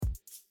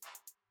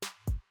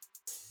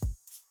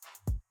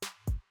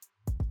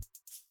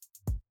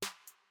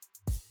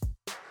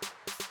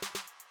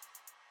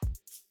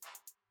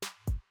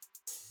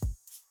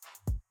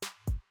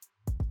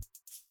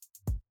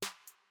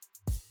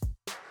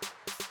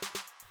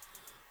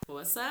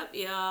What's up,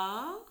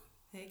 y'all?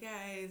 Hey,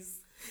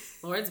 guys.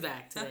 Lauren's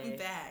back today. I'm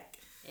back.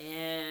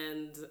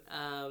 And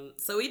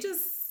so we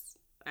just...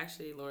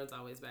 Actually, Lauren's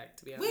always back,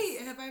 to be honest.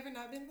 Wait, have I ever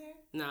not been there?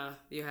 Nah,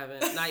 you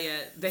haven't. Not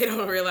yet. They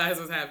don't realize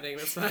what's happening.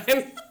 That's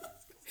fine.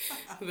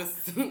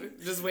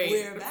 Just wait.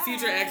 We're back.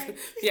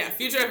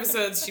 Future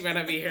episodes, she might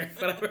not be here.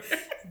 Whatever.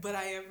 But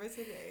I am for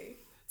today.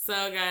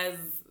 So, guys,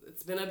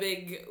 it's been a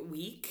big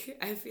week,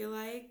 I feel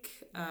like.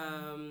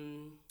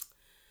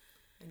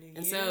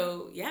 And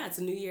so, yeah, it's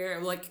a new year.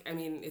 Like, I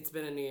mean, it's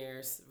been a New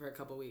Year's for a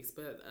couple weeks,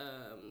 but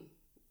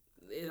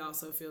it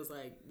also feels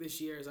like this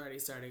year is already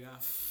starting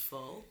off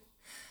full.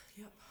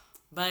 Yep.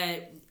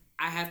 But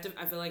I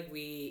feel like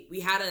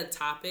we had a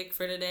topic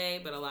for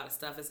today, but a lot of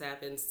stuff has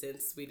happened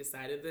since we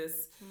decided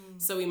this.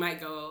 So we might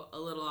go a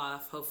little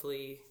off.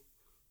 Hopefully,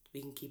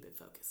 we can keep it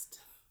focused.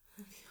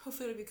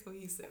 Hopefully, it'll be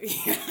cohesive.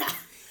 Yeah.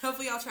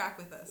 Hopefully, y'all track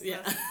with us. Yeah.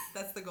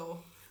 That's the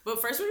goal. But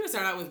first, we're going to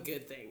start out with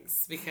good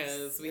things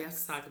because we have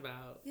to talk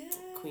about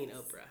Queen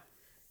Oprah.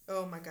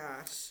 Oh, my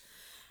gosh.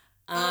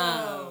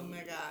 Oh, my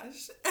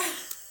gosh.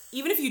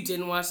 Even if you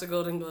didn't watch the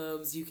Golden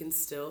Globes, you can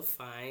still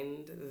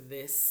find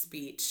this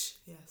speech.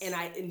 Yes.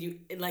 And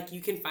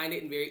you can find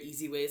it in very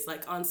easy ways,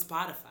 like on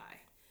Spotify.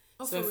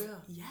 Oh, so for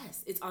real?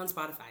 Yes, it's on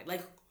Spotify.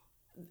 Like,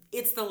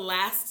 it's the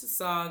last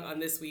song on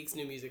this week's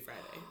New Music Friday.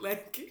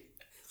 Like,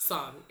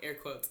 song, air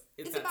quotes.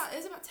 It's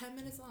about 10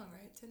 minutes long,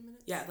 right? 10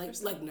 minutes? Yeah,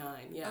 like 9,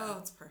 yeah. Oh,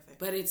 it's perfect.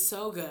 But it's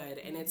so good,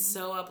 and it's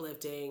so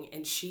uplifting,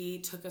 and she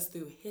took us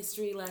through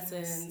history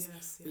lessons,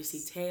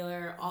 Reese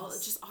Taylor, all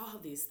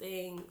of these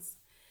things.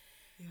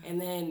 Yeah. And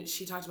then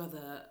she talked about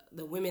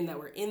the women that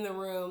were in the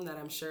room that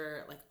I'm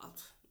sure, like,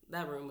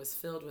 that room was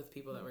filled with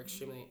people that were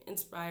extremely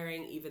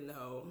inspiring, even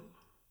though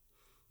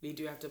we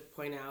do have to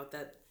point out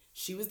that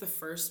she was the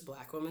first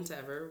Black woman to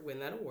ever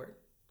win that award.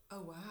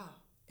 Oh, wow.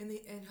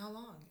 In how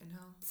long?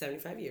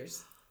 75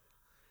 years.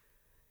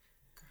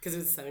 Because it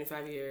was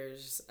 75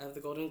 years of the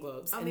Golden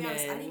Globes. I'll be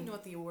honest, I didn't even know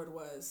what the award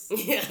was.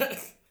 Yeah.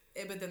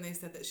 But then they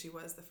said that she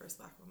was the first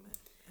Black woman.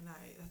 And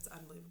that's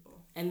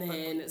unbelievable. And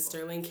then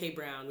Sterling K.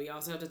 Brown. We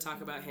also have to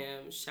talk about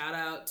him. Shout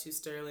out to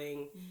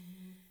Sterling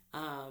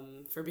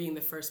for being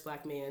the first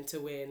Black man to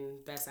win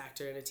Best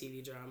Actor in a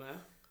TV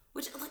drama.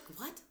 Which, like,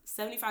 what?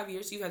 75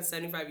 years? You had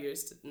 75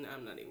 years to... No,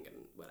 I'm not even going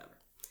to... Whatever.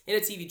 In a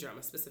TV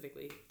drama,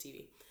 specifically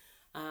TV.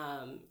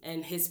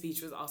 And his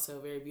speech was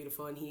also very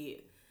beautiful. And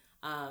he...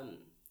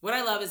 what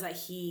I love is that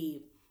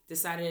he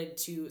decided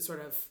to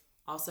sort of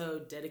also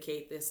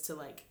dedicate this to,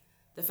 like,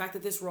 the fact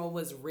that this role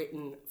was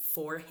written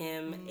for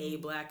him, a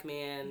Black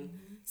man,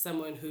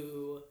 someone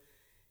who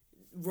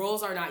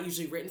roles are not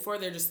usually written for.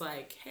 They're just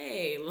like,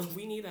 hey,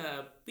 we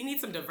need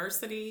some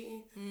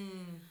diversity.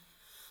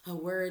 A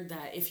word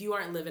that if you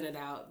aren't living it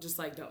out, just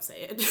like don't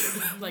say it.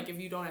 Like if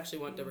you don't actually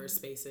want diverse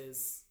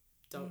spaces,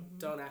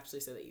 don't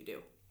actually say that you do.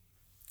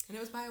 And it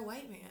was by a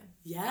white man.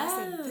 Yes.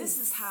 I said, this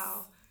is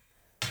how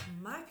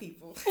my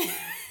people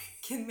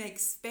can make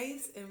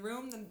space and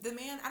room. The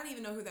man, I don't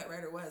even know who that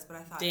writer was, but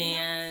I thought,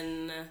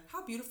 Dan.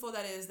 How beautiful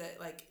that is that,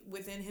 like,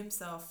 within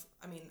himself,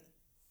 I mean,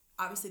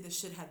 obviously this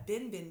should have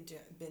been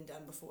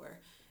done before.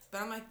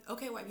 But I'm like,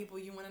 okay, white people,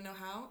 you want to know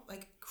how?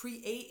 Like,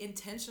 create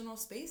intentional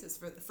spaces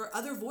for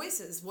other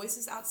voices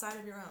outside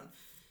of your own.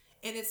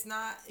 And it's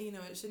not,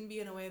 it shouldn't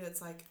be in a way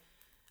that's like,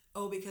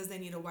 oh, because they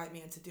need a white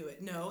man to do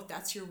it. No,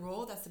 that's your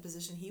role. That's the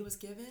position he was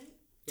given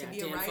to be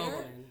Dan a writer.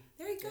 Fogelman.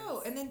 There you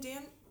go. And then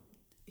Dan,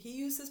 he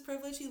used his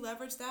privilege. He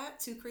leveraged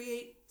that to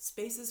create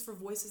spaces for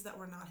voices that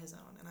were not his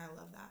own. And I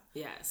love that.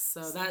 Yes.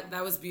 So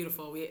that was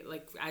beautiful.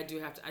 I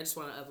just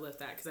want to uplift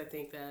that because I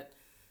think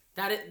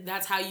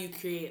that's how you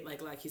create,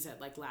 like you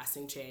said, like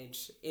lasting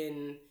change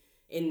in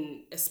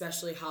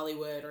especially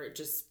Hollywood or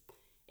just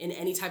in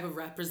any type of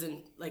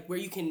like where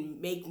you can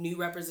make new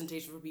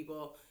representation for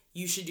people.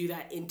 You should do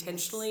that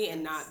intentionally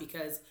and not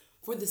because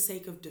for the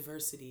sake of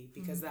diversity,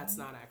 because that's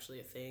not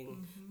actually a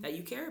thing that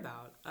you care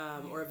about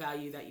or a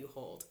value that you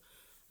hold.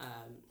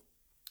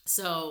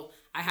 So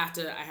I have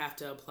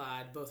to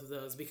applaud both of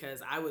those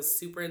because I was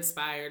super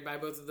inspired by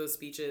both of those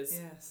speeches.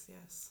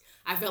 Yes.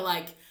 I felt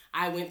like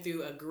I went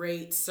through a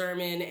great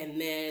sermon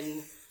and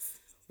then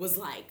was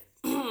like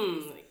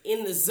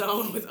in the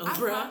zone with Oprah. I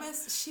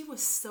promise she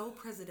was so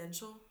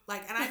presidential.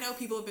 Like, and I know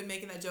people have been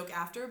making that joke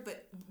after,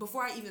 but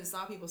before I even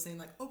saw people saying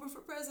like Oprah for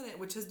president,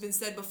 which has been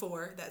said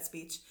before that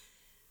speech,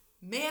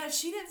 man, if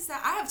she didn't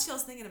sound, I have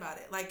chills thinking about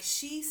it. Like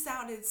she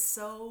sounded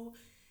so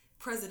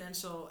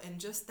presidential and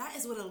just that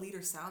is what a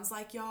leader sounds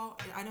like, y'all.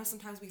 And I know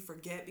sometimes we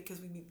forget because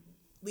we be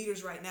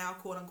leaders right now,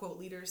 quote unquote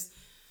leaders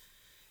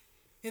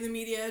in the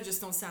media just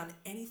don't sound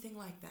anything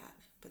like that.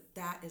 But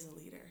that is a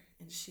leader,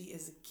 and she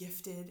is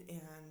gifted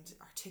and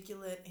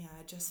articulate, and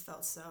I just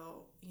felt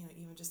so,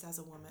 even just as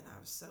a woman, I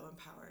was so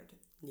empowered.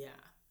 Yeah.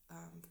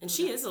 And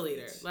she is a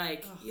leader.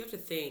 Like, you have to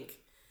think,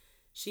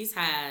 she's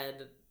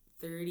had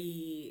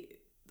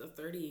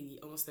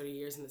almost 30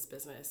 years in this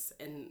business,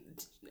 and,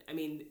 I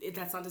mean,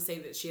 that's not to say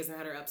that she hasn't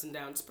had her ups and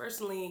downs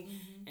personally,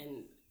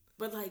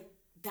 but, like,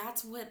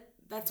 that's what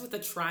the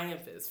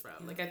triumph is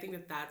from. Like, I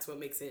think that's what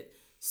makes it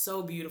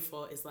so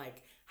beautiful is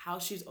like how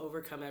she's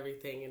overcome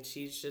everything, and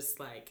she's just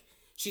like,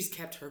 she's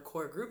kept her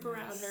core group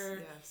around her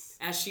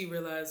as she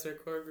realized her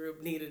core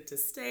group needed to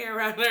stay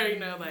around her, you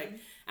know, like,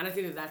 and I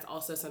think that that's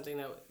also something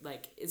that,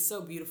 like, is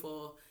so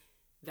beautiful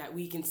that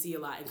we can see a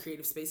lot in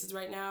creative spaces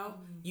right now.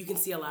 You can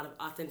see a lot of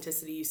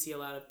authenticity. You see a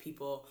lot of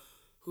people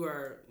who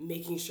are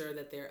making sure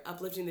that they're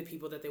uplifting the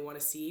people that they want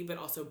to see, but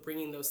also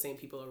bringing those same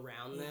people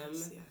around them.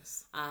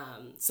 Yes.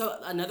 So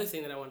another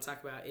thing that I want to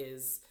talk about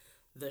is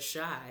The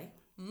Chi.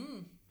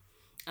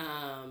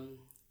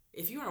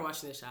 If you aren't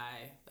watching The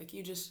Chi, like,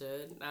 you just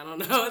should. I don't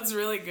know. It's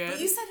really good. But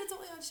you said it's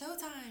only on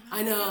Showtime.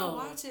 I know.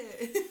 Watch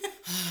it.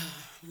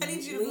 I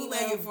need you to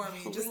bootleg it for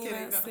me. Just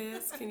kidding.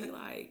 Sis, can you,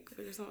 like,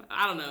 figure something?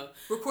 I don't know.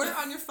 Record it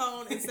on your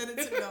phone and send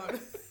it to me.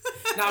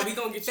 Nah, we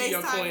gonna get you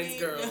your coins,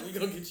 girl. We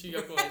gonna get you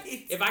your coins.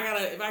 Right. If I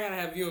gotta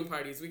have viewing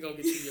parties, we gonna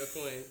get you your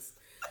coins.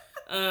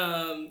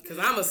 Cause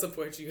I'ma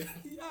support you.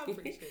 Yeah, I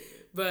appreciate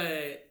it.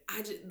 But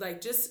I just,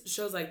 like, just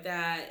shows like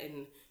that,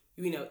 and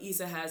you know,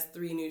 Issa has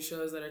 3 new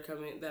shows that are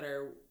coming,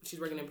 she's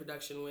working in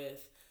production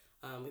with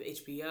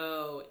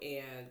HBO,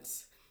 and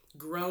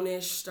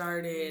Grownish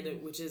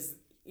started, which is,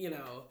 you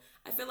know,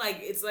 I feel like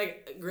it's,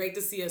 like, great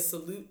to see a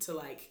salute to,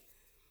 like,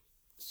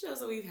 shows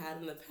that we've had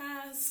in the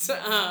past,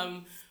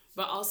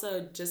 but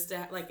also just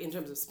to, like, in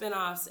terms of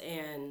spinoffs,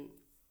 and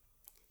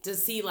to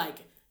see, like,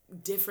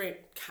 different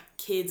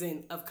kids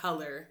of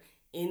color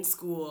in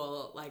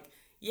school, like,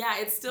 yeah,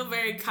 it's still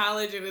very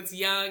college, and it's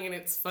young, and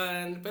it's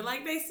fun, but,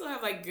 like, they still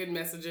have, like, good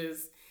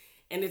messages,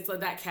 and it's,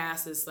 like, that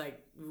cast is,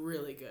 like,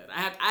 really good.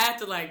 I have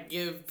to, like,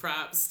 give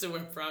props to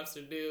where props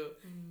are due.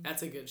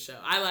 That's a good show.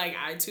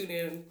 I tune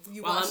in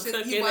while I'm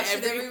cooking. You watch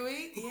it every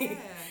week? Yeah.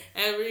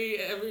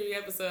 every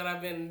episode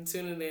I've been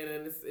tuning in,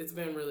 and it's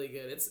been really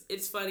good.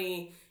 It's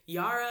funny.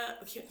 Yara,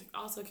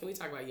 also, can we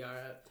talk about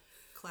Yara?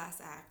 Class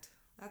act.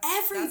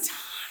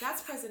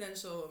 That's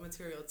presidential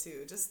material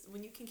too. Just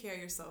when you can carry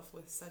yourself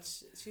with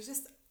such, she's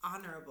just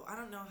honorable. I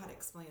don't know how to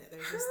explain it.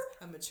 There's just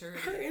a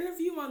maturity. Her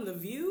interview on The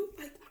View,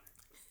 like,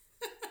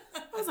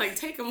 I was like,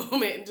 take a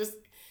moment and just,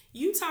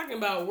 you talking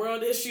about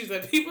world issues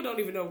that people don't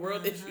even know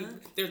world issues,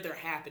 they're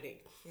happening.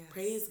 Yes.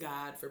 Praise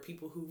God for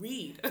people who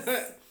read.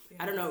 Yes.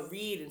 I don't know,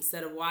 read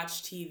instead of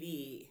watch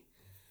TV.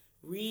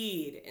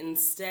 Read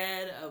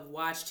instead of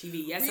watch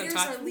TV. Yes, Readers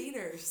are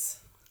leaders.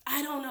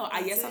 I don't know.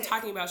 Yes, I'm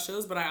talking about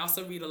shows, but I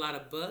also read a lot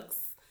of books.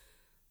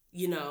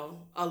 You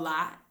know, a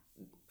lot.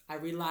 I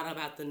read a lot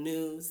about the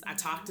news. I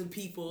talk to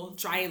people,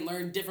 try and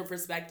learn different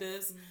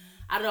perspectives.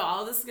 I don't know.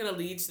 All this is going to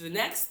lead to the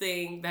next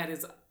thing that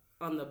is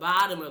on the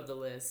bottom of the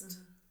list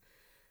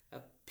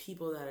of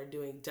people that are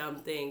doing dumb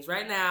things.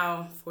 Right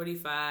now,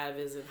 45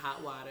 is in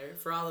hot water.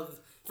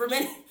 For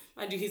many,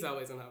 mind you, he's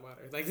always in hot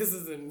water. Like, this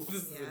is a new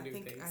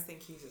thing. I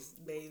think he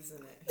just bathes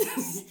in it.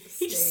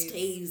 He just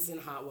stays in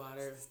hot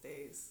water.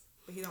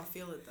 But he don't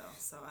feel it though,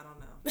 so I don't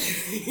know.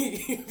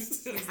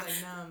 He's like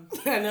numb.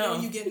 I know. You know,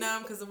 when you get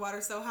numb because the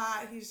water's so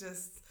hot, he's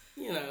just,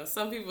 you know,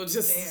 some people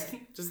just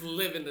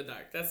live in the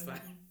dark. That's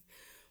fine.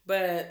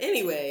 But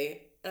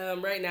anyway,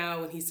 right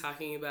now when he's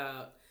talking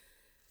about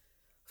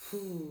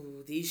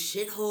these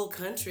shithole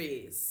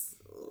countries,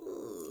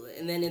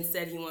 and then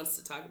instead he wants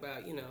to talk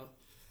about, you know,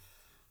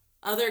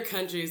 other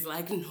countries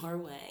like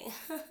Norway.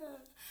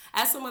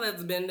 As someone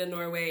that's been to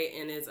Norway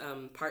and is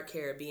part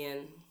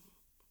Caribbean,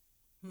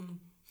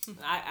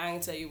 I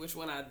can tell you which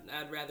one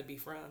I'd rather be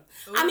from.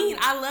 Ooh. I mean,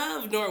 I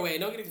love Norway.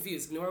 Don't get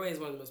confused. Norway is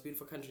one of the most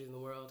beautiful countries in the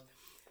world.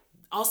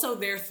 Also,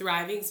 they're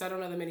thriving, so I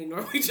don't know that many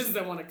Norwegians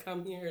that want to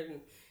come here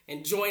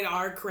and join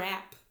our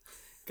crap.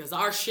 Because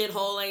our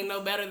shithole ain't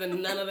no better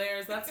than none of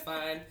theirs. That's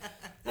fine.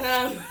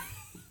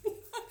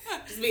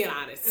 Just being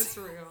honest. It's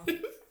real.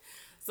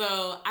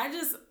 So,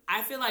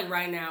 I feel like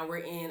right now we're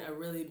in a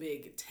really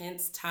big,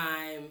 tense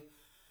time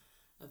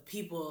of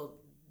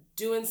people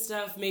doing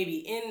stuff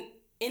maybe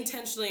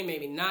intentionally,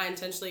 maybe not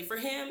intentionally. For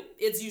him,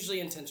 it's usually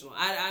intentional.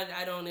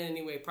 I don't in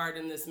any way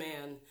pardon this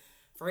man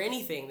for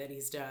anything that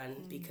he's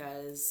done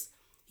because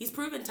he's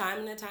proven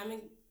time and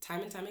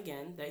time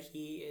again that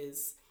he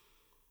is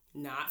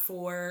not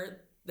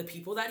for the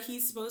people that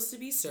he's supposed to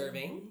be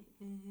serving,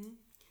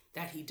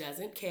 that he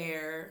doesn't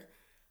care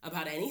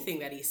about anything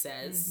that he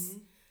says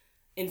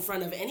in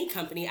front of any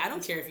company. I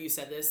don't care if you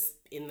said this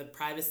in the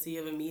privacy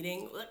of a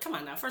meeting. Come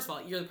on now. First of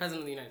all, you're the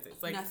president of the United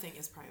States. Like, nothing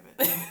is private.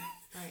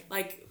 Right.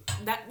 Like,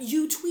 that,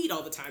 you tweet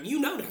all the time. You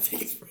know nothing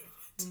is private.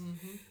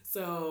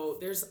 So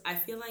I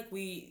feel like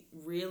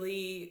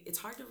it's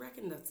hard to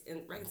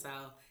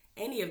reconcile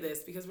any of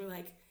this because we're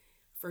like,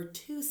 for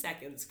 2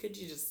 seconds, could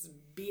you just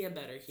be a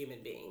better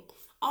human being?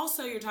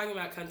 Also, you're talking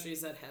about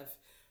countries that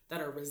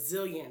are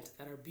resilient,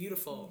 that are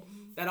beautiful,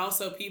 that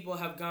also people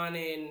have gone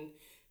in,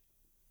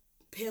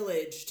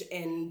 pillaged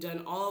and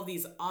done all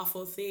these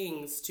awful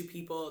things to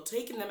people,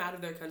 taken them out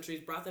of their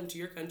countries, brought them to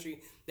your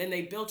country, then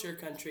they built your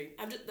country.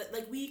 I'm just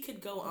like, we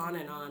could go on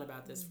and on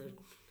about this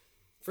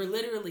for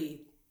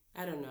literally,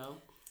 I don't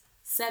know,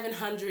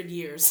 700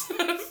 years.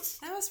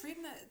 I was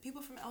reading that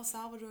people from El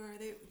Salvador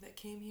that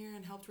came here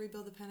and helped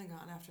rebuild the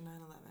Pentagon after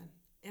 9/11,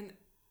 and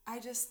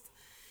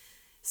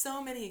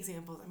So many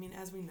examples. I mean,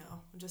 as we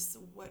know, just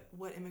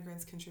what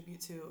immigrants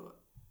contribute to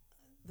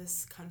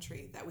this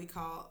country that we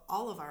call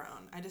all of our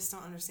own. I just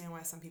don't understand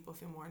why some people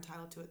feel more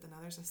entitled to it than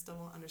others. I still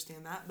don't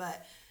understand that.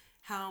 But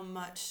how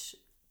much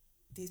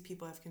these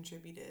people have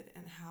contributed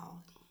and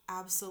how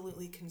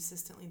absolutely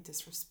consistently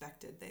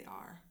disrespected they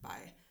are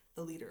by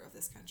the leader of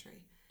this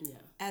country. Yeah.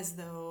 As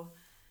though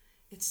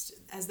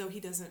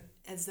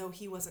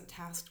he wasn't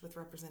tasked with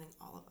representing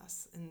all of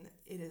us. And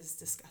it is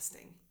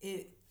disgusting.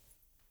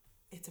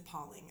 It's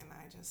appalling, and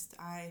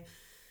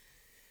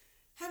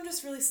I'm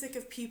just really sick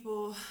of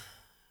people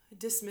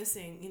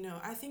dismissing,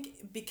 I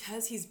think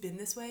because he's been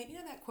this way,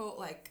 that quote,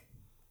 like,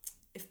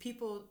 if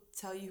people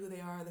tell you who they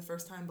are the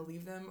first time,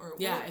 believe them, or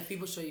if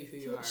people show you who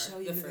you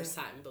are the first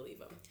time, believe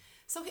them.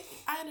 So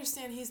I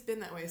understand he's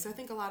been that way. So I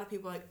think a lot of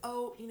people are like,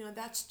 oh,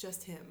 that's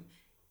just him.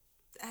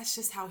 That's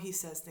just how he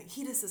says things.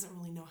 He just doesn't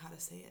really know how to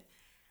say it.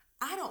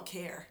 I don't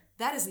care.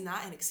 That is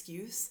not an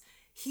excuse.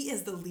 He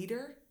is the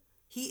leader.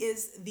 He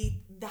is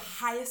the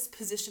highest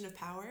position of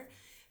power.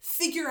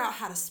 Figure out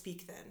how to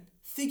speak then.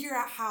 Figure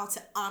out how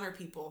to honor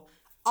people,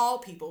 all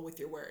people, with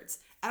your words.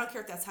 I don't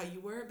care if that's how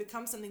you were.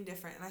 Become something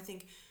different. And I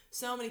think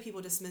so many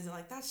people dismiss it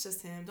like, that's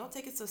just him. Don't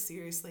take it so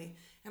seriously.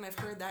 And I've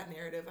heard that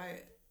narrative.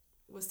 I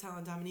was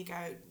telling Dominique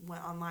I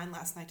went online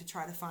last night to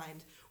try to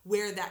find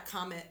where that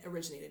comment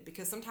originated.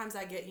 Because sometimes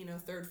I get,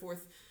 third,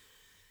 fourth,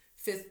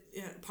 fifth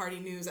party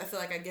news. I feel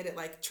like I get it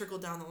like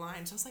trickled down the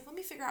line. So I was like, let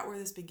me figure out where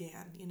this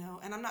began,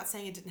 And I'm not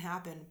saying it didn't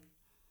happen.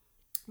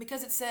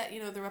 Because it said,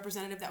 the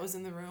representative that was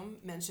in the room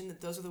mentioned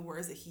that those are the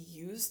words that he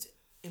used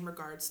in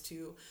regards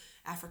to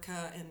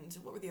Africa and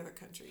what were the other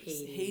countries?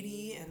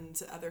 Haiti and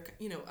other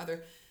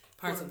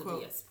parts of the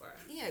diaspora.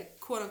 Yeah,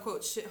 quote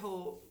unquote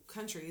shithole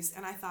countries.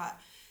 And I thought,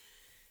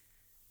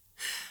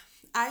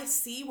 I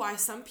see why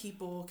some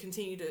people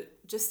continue to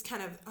just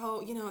kind of,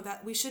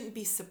 that we shouldn't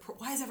be surprised.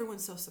 Why is everyone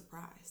so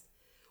surprised?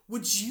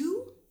 Would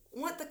you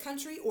want the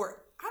country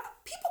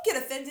people get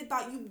offended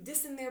by you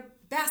dissing their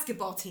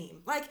basketball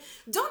team. Like,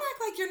 don't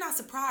act like you're not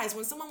surprised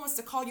when someone wants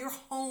to call your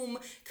home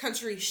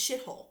country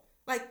shithole.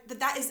 Like,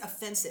 that is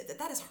offensive,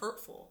 that is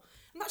hurtful.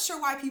 I'm not sure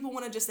why people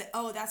want to just say,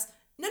 oh, that's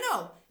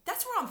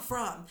where I'm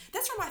from.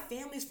 That's where my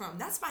family's from.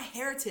 That's my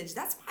heritage.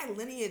 That's my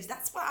lineage.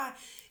 That's why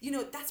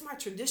that's my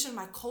tradition,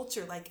 my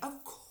culture. Like,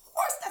 of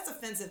course that's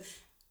offensive.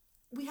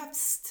 We have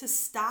to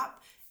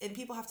stop, and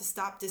people have to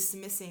stop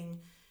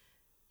dismissing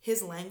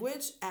his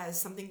language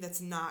as something that's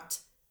not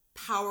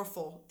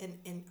powerful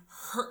and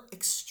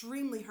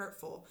extremely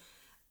hurtful.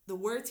 The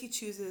words he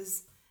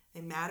chooses,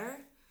 they matter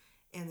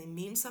and they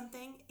mean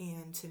something.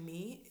 And to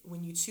me,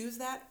 when you choose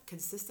that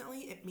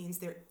consistently, it means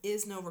there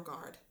is no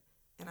regard.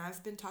 And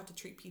I've been taught to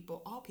treat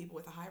all people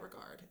with a high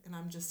regard. And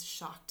I'm just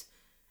shocked.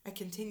 I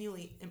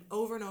continually am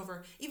over and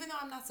over, even though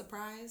I'm not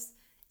surprised,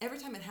 every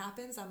time it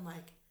happens, I'm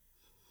like,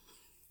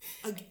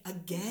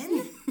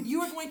 again?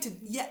 You are going to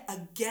yet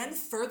again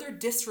further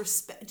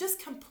disrespect,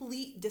 just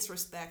complete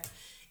disrespect.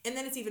 And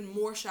then it's even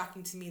more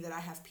shocking to me that I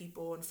have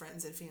people and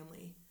friends and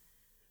family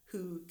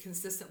who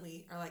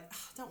consistently are like,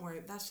 oh, don't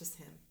worry, that's just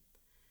him.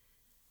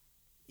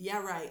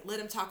 Yeah, right. Let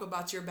him talk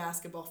about your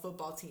basketball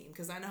football team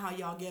because I know how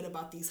y'all get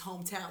about these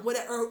hometown,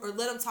 whatever, or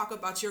let him talk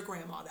about your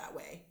grandma that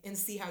way and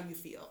see how you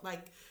feel.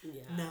 Like,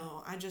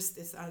 no,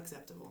 it's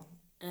unacceptable.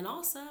 And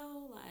also,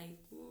 like,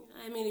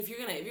 I mean, if you're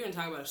gonna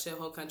talk about a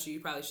shithole country, you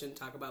probably shouldn't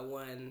talk about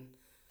one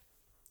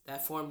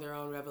that formed their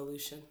own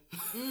revolution.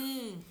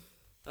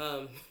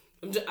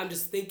 I'm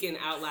just thinking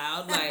out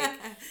loud. Like,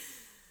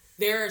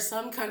 there are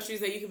some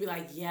countries that you could be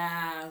like,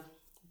 yeah,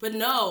 but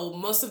no,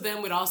 most of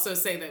them would also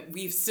say that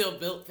we've still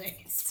built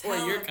things for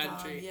your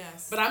country.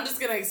 Yes. But I'm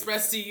just gonna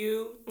express to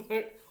you,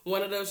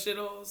 one of those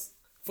shitholes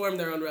formed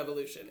their own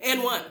revolution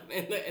and won.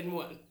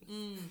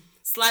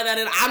 Slide that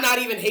in. I'm not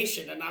even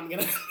Haitian, and I'm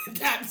gonna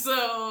that.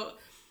 So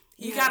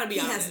you gotta be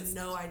honest. He has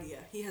no idea.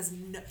 He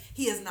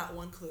has not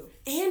one clue.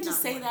 And to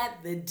say that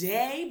the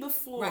day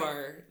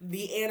before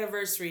the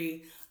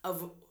anniversary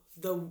of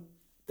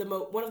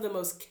one of the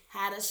most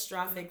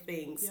catastrophic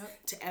things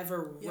to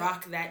ever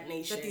rock that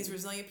nation. That these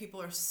resilient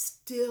people are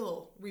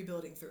still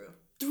rebuilding through.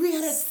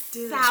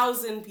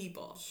 300,000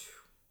 people.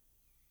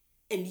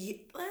 And you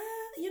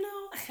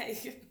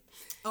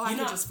I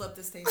could just flip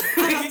this table.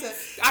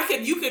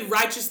 You could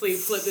righteously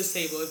flip this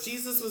table. If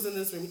Jesus was in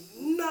this room,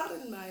 not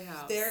in my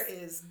house. There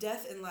is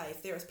death in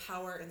life. There is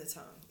power in the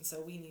tongue. And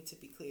so we need to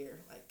be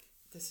clear. Like,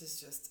 this is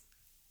just,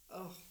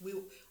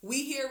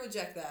 we here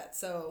reject that.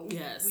 So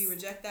we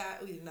reject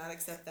that. We do not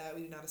accept that.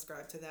 We do not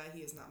ascribe to that.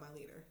 He is not my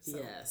leader. So.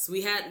 Yes,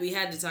 we had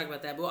to talk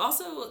about that. But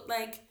also,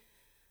 like,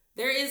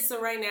 there is,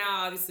 so right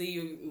now,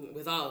 obviously,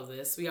 with all of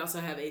this, we also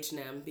have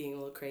H&amp being a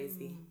little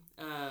crazy.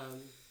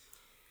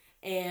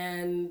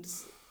 And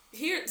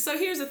here's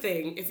the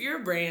thing. If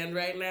you're a brand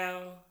right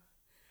now,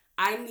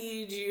 I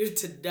need you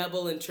to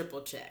double and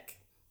triple check.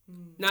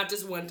 Not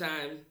just one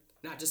time,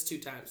 not just 2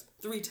 times,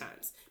 3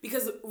 times.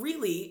 Because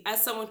really,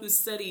 as someone who's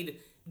studied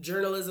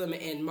journalism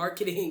and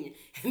marketing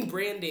and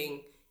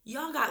branding,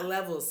 y'all got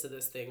levels to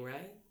this thing,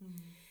 right?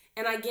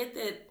 And I get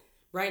that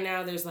right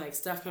now there's like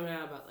stuff coming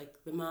out about like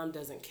the mom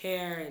doesn't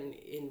care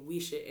and we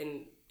should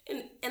and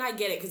I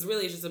get it because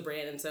really it's just a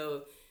brand, and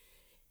so,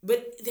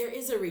 but there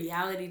is a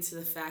reality to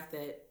the fact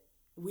that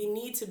we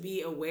need to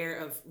be aware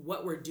of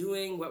what we're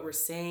doing, what we're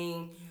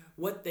saying,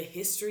 what the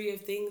history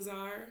of things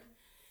are.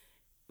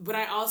 But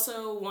I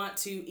also want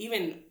to,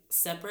 even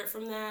separate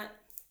from that,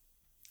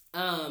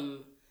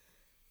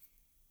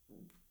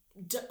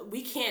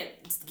 we can't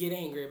get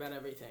angry about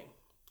everything.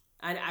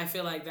 I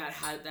feel like that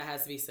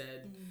has to be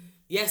said.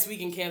 Yes, we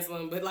can cancel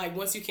them, but like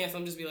once you cancel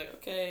them, just be like,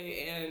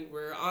 okay, and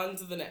we're on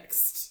to the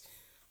next.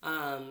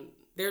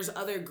 There's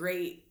other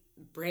great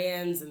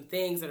brands and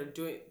things that are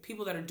doing,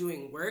 people that are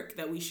doing work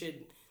that we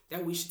should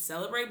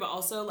celebrate, but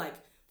also like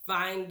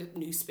find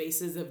new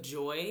spaces of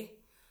joy.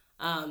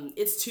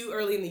 It's too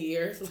early in the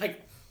year,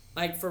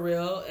 like for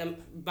real. And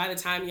by the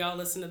time y'all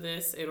listen to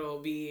this,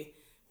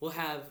 we'll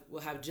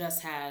have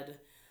just had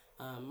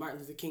Martin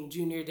Luther King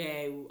Jr.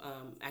 Day,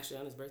 actually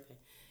on his birthday,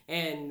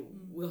 and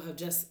we'll have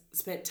just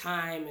spent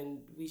time, and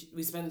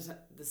we spend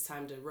this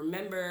time to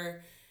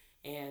remember,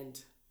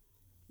 and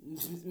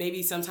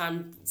maybe this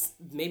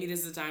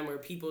is a time where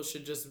people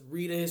should just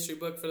read a history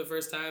book for the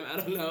first time. I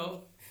don't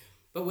know.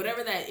 But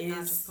whatever that is. Not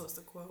just post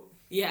a quote.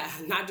 Yeah,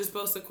 not just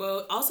post a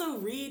quote. Also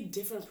read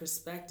different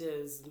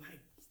perspectives.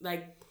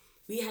 Like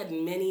we had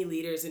many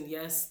leaders, and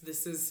yes,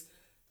 this is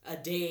a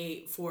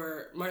day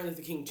for Martin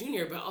Luther King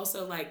Jr., but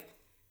also like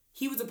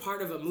he was a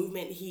part of a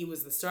movement. He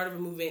was the start of a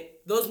movement.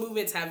 Those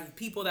movements have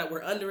people that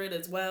were under it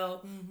as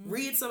well.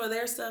 Read some of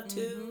their stuff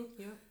too.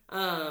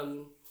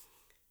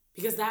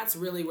 Because that's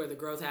really where the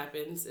growth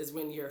happens, is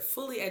when you're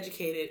fully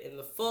educated in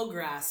the full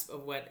grasp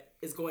of what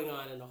is going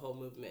on in the whole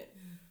movement.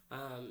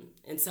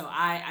 And so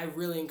I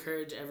really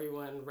encourage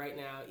everyone right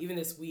now, even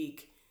this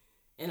week,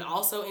 and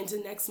also into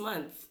next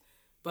month,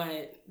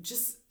 but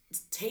just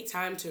take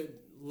time to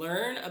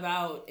learn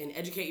about and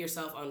educate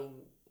yourself on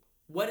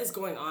what is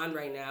going on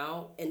right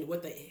now and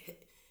what the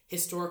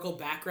historical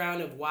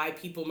background of why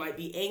people might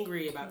be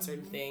angry about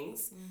certain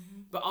things,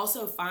 but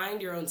also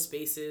find your own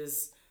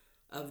spaces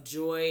of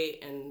joy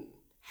and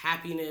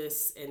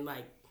happiness. And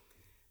like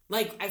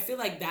I feel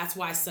like that's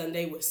why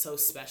Sunday was so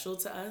special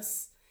to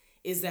us,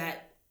 is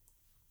that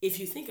if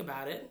you think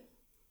about it,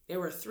 there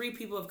were 3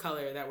 people of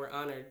color that were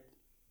honored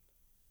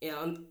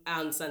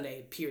on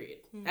Sunday, period,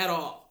 at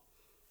all.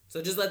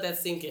 So just let that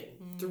sink in.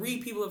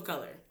 3 people of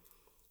color.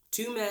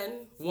 2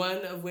 men,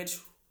 one of which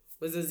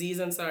was Aziz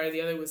Ansari,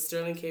 the other was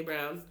Sterling K.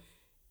 Brown,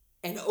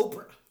 and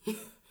Oprah.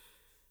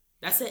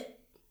 That's it.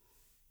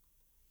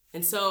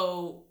 And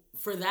so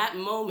for that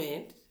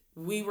moment,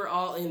 we were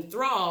all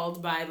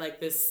enthralled by like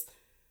this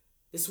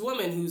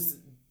woman who's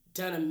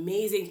done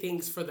amazing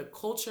things for the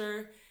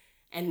culture.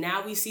 And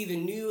now we see the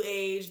new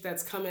age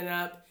that's coming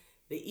up,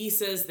 the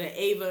Isas, the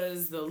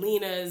Avas, the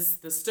Lenas,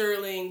 the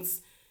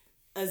Sterlings,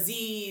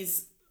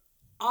 Aziz,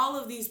 all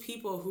of these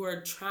people who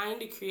are trying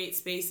to create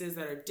spaces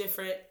that are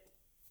different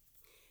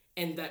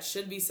and that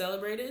should be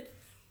celebrated.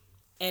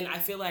 And I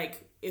feel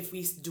like if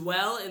we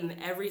dwell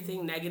in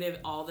everything negative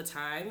all the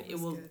time,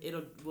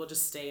 we'll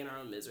just stay in our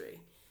own misery.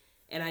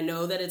 And I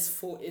know that it's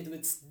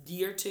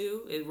year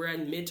 2. We're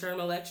in midterm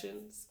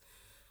elections.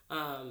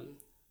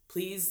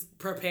 Please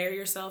prepare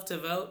yourself to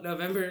vote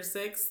November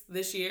 6th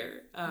this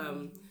year,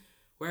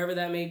 wherever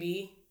that may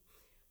be.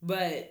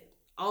 But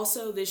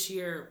also this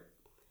year,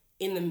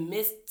 in the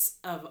midst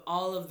of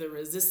all of the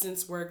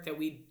resistance work that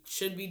we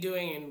should be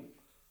doing, and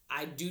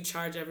I do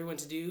charge everyone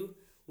to do,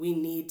 we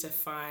need to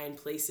find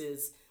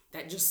places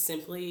that just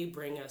simply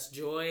bring us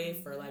joy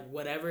for like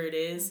whatever it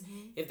is.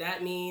 If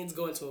that means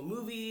going to a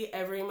movie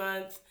every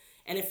month,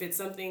 and if it's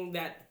something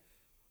that,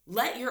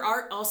 let your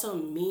art also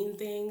mean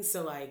things.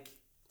 So like,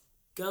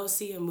 go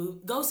see a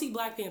movie, go see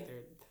Black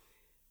Panther.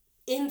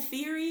 In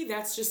theory,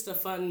 that's just a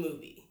fun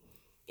movie.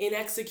 In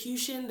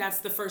execution, that's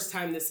the first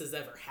time this has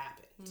ever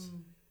happened.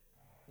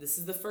 This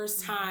is the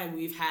first time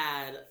we've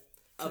had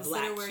a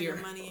Black hero. Consider where your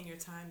money and your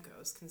time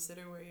goes.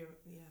 Consider where your,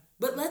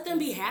 But let them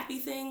be happy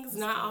things,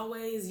 not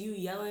always you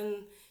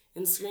yelling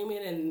and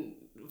screaming and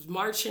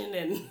marching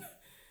and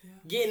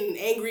getting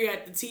angry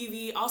at the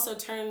TV. Also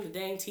turn the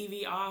dang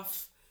TV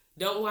off.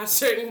 Don't watch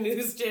certain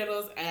news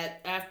channels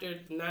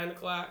after 9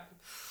 o'clock.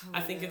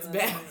 I think it's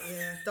bad.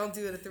 Yeah. Don't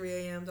do it at 3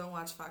 a.m. Don't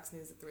watch Fox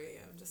News at 3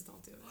 a.m. Just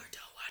don't do it. Or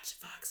don't watch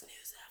Fox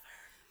News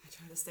ever. I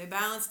try to stay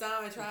balanced now.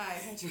 I try.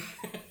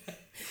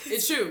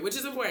 It's true, which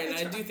is important.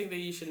 I do think that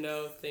you should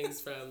know things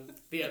from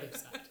the other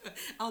side.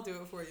 I'll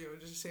do it for you.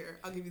 Just share.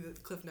 I'll give you the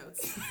cliff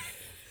notes.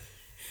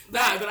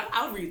 But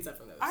I'll read stuff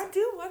from those. I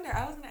do wonder.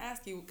 I was going to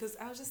ask you, because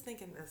I was just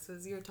thinking this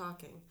as you were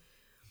talking.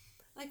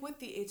 Like with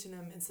the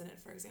H&M incident,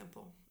 for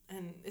example.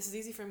 And this is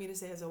easy for me to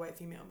say as a white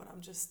female, but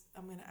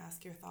I'm going to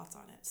ask your thoughts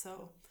on it.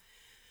 So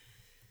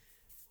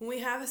when we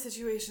have a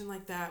situation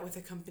like that with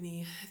a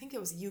company, I think it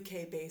was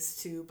UK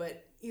based too,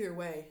 but either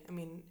way, I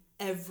mean,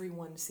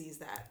 everyone sees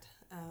that.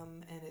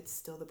 And it's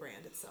still the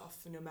brand itself,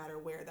 no matter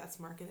where that's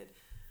marketed.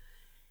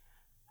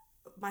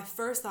 My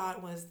first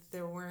thought was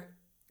there were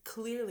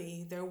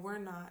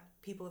not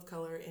people of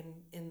color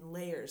in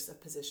layers of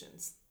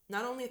positions.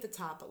 not only at the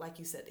top, but like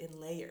you said,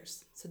 in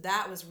layers. So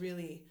that was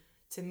really,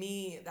 to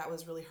me, that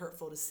was really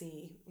hurtful to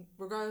see,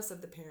 regardless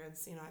of the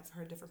parents. You know, I've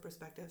heard different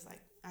perspectives. Like,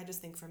 I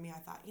just think for me, I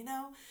thought, you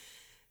know,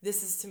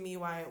 this is to me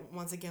why,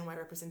 once again, why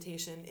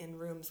representation in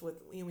rooms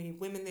with, you know, we need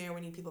women there,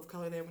 we need people of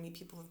color there, we need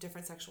people of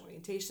different sexual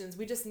orientations.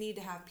 We just need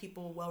to have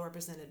people well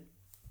represented.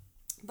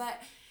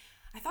 But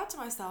I thought to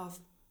myself,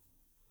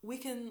 we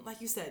can,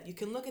 like you said, you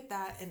can look at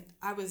that, and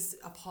I was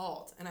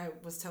appalled. And I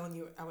was telling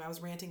you, I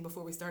was ranting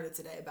before we started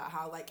today about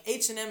how, like,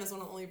 H&M is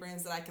one of the only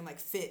brands that I can, like,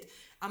 fit.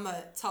 I'm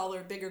a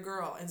taller, bigger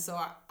girl, and so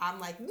I'm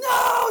like,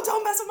 no,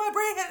 don't mess with my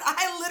brand.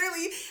 I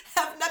literally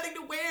have nothing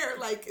to wear.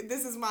 Like,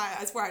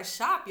 that's where I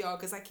shop, y'all,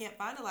 because I can't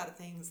find a lot of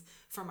things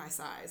for my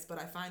size, but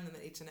I find them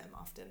at H&M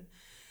often.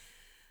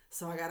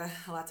 So I got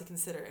a lot to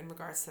consider in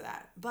regards to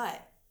that.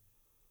 But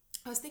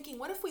I was thinking,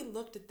 what if we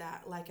looked at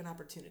that like an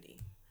opportunity?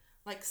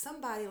 Like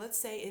somebody, let's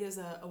say it is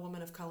a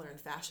woman of color in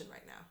fashion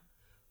right now,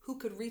 who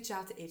could reach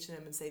out to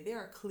H&M and say, there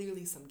are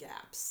clearly some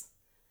gaps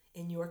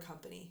in your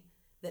company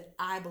that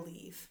I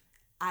believe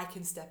I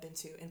can step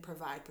into and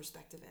provide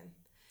perspective in.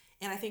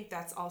 And I think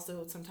that's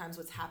also sometimes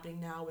what's happening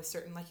now with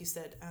certain, like you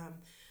said,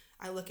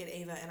 I look at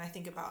Ava and I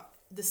think about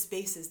the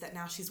spaces that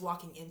now she's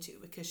walking into,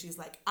 because she's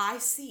like, I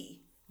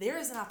see there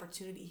is an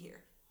opportunity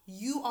here.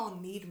 You all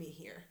need me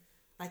here.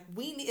 Like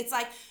it's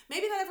like,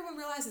 maybe not everyone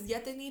realizes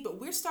yet they need, but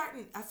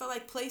I feel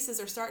like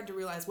places are starting to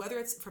realize, whether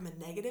it's from a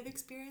negative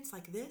experience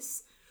like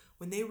this,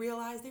 when they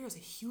realize there is a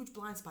huge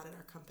blind spot in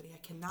our company.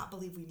 I cannot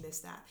believe we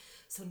missed that.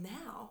 So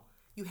now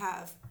you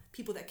have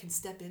people that can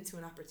step into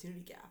an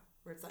opportunity gap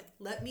where it's like,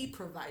 let me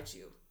provide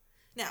you.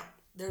 Now,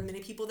 there are many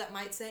people that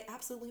might say,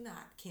 absolutely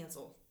not,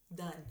 cancel,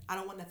 done. I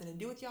don't want nothing to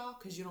do with y'all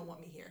because you don't want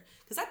me here.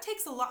 Because that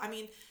takes a lot. I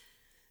mean,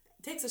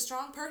 it takes a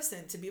strong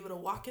person to be able to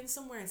walk in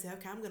somewhere and say,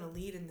 okay, I'm going to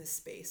lead in this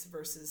space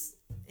versus,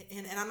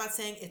 and I'm not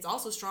saying it's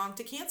also strong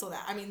to cancel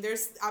that. I mean,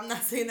 I'm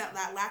not saying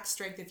that lacks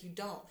strength if you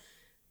don't.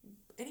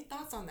 Any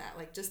thoughts on that?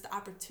 Like just the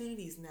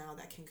opportunities now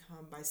that can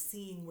come by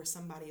seeing where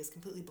somebody is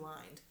completely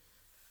blind,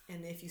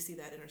 and if you see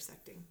that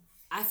intersecting.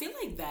 I feel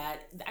like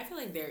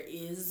there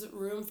is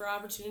room for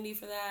opportunity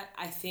for that.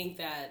 I think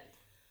that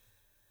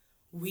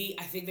we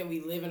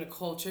live in a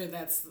culture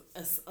that's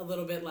a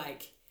little bit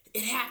like,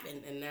 it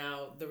happened, and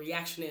now the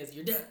reaction is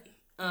you're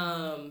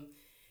done.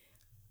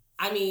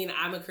 I mean,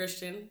 I'm a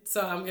Christian,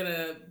 so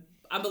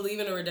I believe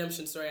in a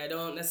redemption story. I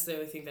don't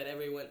necessarily think that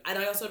everyone, and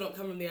I also don't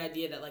come from the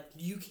idea that like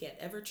you can't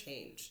ever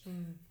change.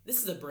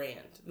 This is a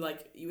brand.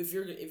 Like if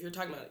you're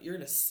talking about you're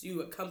gonna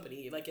sue a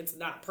company, like it's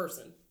not a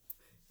person.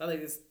 Not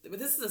like this, but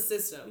this is a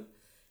system,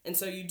 and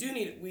so we do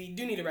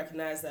need to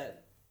recognize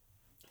that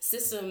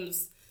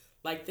systems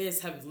like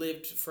this have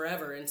lived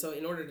forever, and so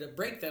in order to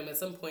break them, at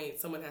some point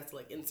someone has to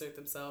like insert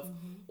themselves,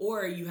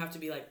 or you have to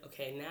be like,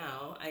 okay,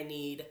 now I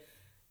need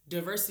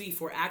diversity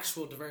for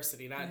actual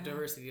diversity, not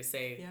diversity to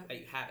say that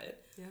you have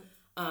it.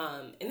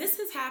 And this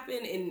has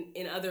happened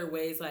in other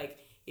ways. Like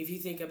if you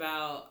think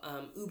about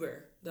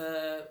Uber,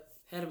 the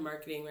head of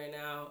marketing right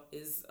now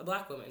is a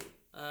Black woman,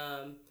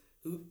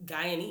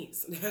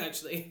 Guyanese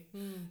actually.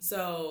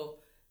 So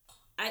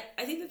I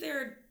think that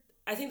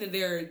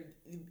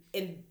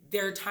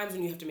there are times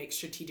when you have to make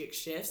strategic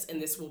shifts, and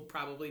this will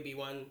probably be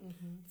one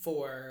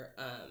for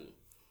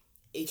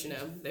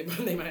H&M. They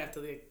might have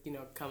to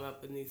come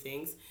up with new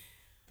things,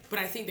 but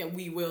I think that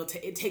we will.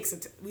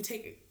 We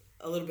take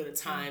a little bit of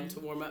time to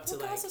warm up to.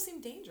 It also seem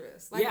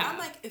dangerous. Like I'm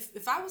like,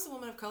 if I was a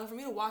woman of color, for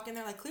me to walk in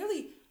there, like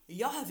clearly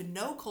y'all have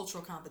no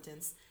cultural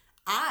competence.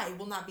 I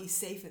will not be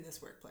safe in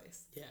this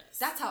workplace. Yes,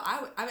 that's how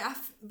I would. I mean,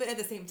 but at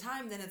the same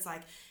time, then it's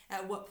like,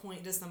 at what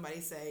point does somebody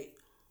say,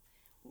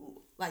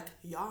 ooh, like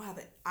y'all have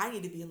it? I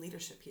need to be in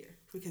leadership here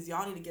because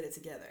y'all need to get it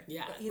together.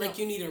 Yeah, you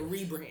need a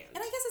rebrand. And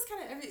I guess it's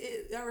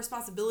kind of our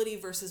responsibility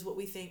versus what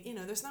we think.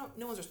 There's no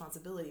one's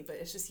responsibility, but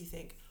it's just you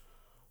think,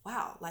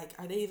 wow, like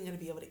are they even going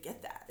to be able to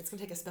get that? It's going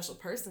to take a special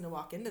person to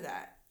walk into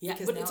that. Yeah,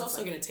 but it's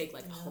also going to take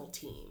like a whole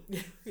team.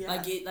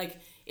 Yeah.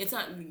 It's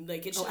not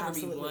like it should never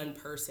be one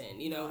person.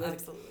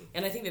 Absolutely.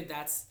 And I think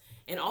that's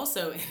and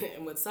also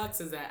and what sucks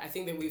is that I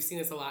think that we've seen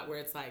this a lot where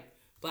it's like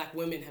Black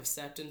women have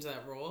stepped into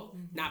that role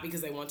not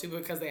because they want to, but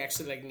because they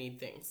actually like need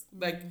things.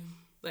 Like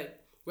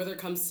whether it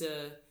comes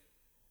to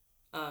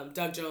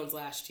Doug Jones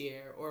last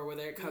year, or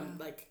whether it comes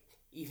like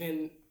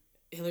even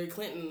Hillary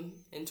Clinton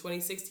in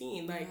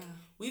 2016. Like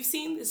we've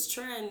seen this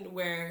trend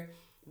where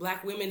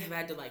Black women have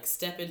had to like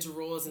step into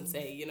roles and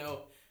say,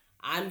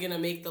 I'm gonna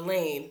make the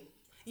lane.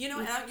 And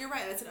you're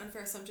right. That's an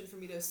unfair assumption for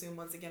me to assume.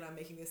 Once again, I'm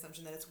making the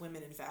assumption that it's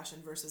women in fashion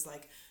versus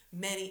like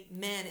many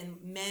men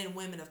and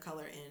women of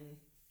color in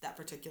that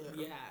particular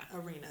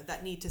arena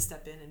that need to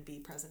step in and be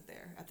present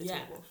there at the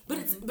table. But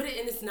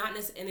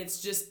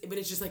it's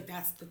just like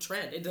that's the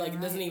trend. It like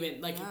it doesn't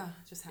even like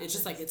it's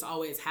just like it's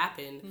always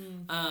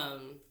happened.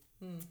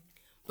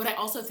 But I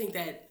also think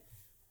that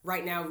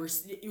right now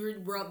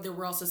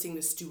we're also seeing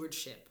the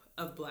stewardship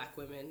of Black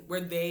women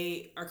where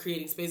they are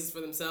creating spaces for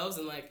themselves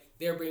and like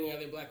they're bringing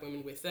other Black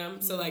women with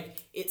them. So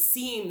like it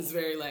seems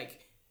very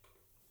like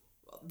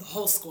the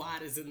whole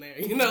squad is in there,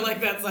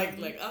 like that's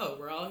like oh,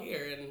 we're all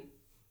here and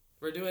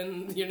We're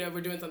doing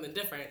something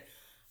different,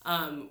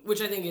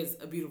 which I think is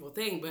a beautiful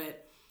thing.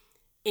 But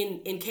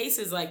in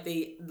cases like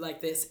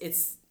this,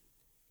 it's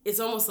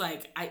almost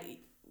like I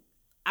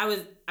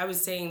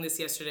was saying this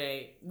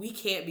yesterday. We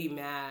can't be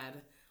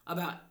mad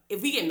about,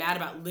 if we get mad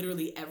about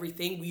literally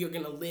everything, we are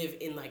gonna live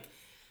in like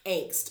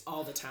angst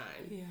all the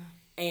time. Yeah.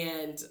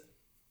 And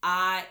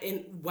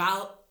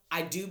while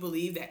I do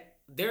believe that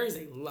there is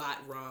a lot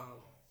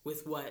wrong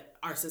with what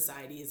our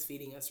society is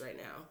feeding us right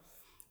now,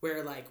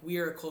 where like we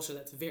are a culture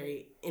that's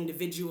very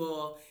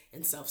individual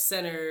and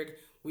self-centered.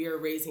 We are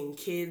raising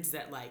kids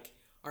that like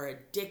are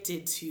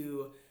addicted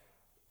to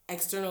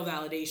external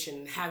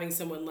validation, having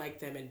someone like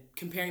them and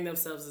comparing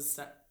themselves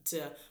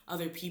to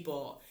other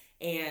people,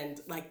 and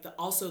like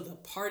also the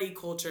party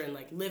culture and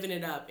like living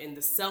it up and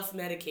the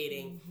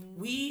self-medicating.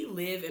 We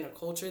live in a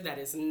culture that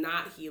is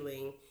not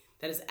healing,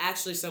 that is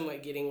actually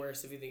somewhat getting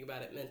worse if you think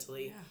about it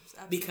mentally. Yeah,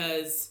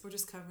 because we're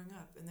just covering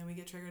up, and then we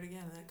get triggered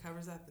again, and then it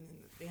covers up, and then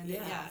the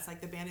Band-Aid, it's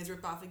like the Band-Aid's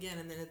ripped off again,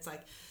 and then it's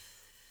like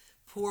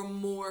pour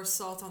more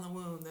salt on the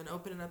wound, then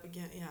open it up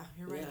again. Yeah,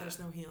 you're right. Yeah. There's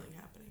no healing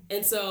happening.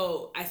 And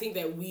so I think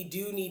that we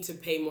do need to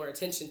pay more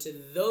attention to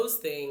those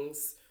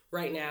things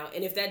right now.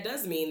 And if that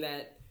does mean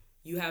that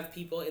you have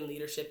people in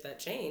leadership that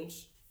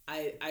change,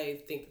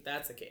 I think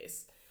that's the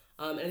case.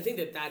 And I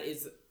think that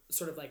is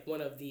sort of like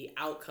one of the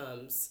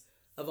outcomes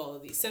of all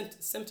of these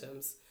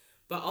symptoms.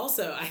 But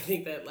also, I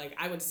think that, like,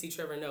 I went to see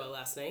Trevor Noah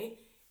last night.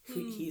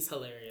 He's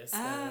hilarious.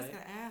 I was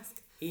going to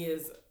ask. He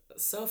is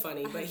so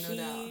funny. But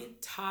he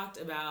talked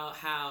about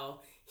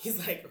how he's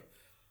like,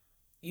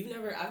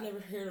 I've never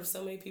heard of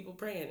so many people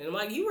praying. And I'm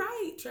like, you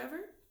right, Trevor.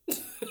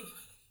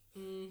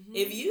 And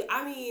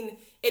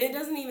it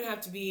doesn't even have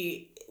to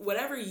be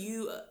whatever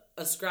you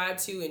ascribe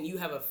to and you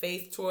have a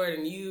faith toward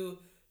and you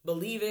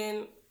believe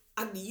in.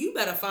 You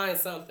better find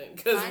something.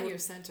 Find your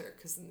center,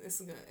 because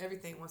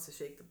everything wants to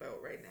shake the boat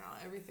right now.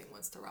 Everything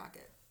wants to rock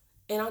it.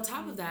 And on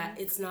top of that,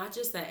 it's not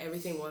just that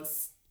everything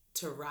wants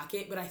to rock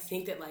it, but I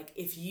think that like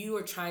if you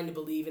are trying to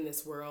believe in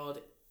this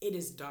world, it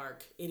is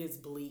dark, it is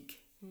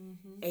bleak,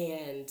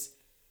 and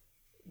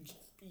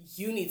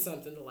you need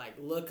something to like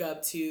look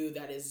up to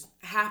that is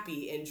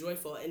happy and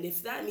joyful. And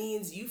if that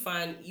means you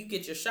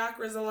get your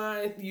chakras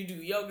aligned, you do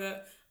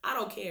yoga, I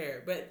don't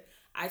care. But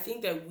I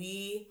think that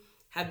we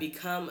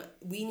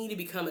need to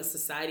become a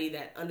society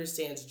that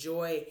understands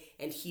joy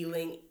and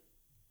healing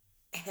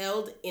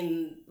held at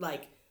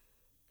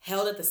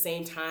the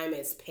same time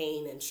as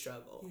pain and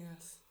struggle.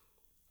 Yes.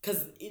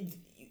 Because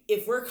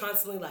if we're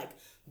constantly like,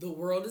 the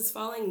world is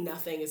falling,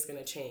 nothing is going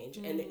to change.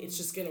 And it's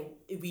just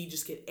we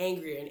just get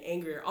angrier and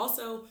angrier.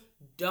 Also,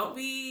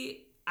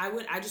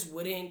 I just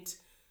wouldn't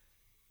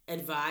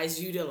advise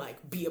you to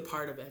like be a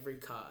part of every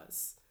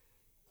cause,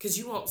 because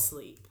you won't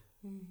sleep.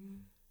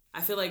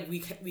 I feel like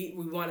we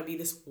want to be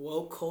this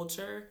woke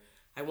culture.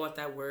 I want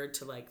that word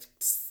to like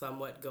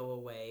somewhat go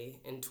away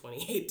in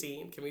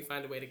 2018. Can we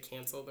find a way to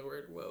cancel the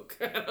word woke?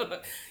 I don't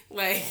know.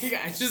 Like,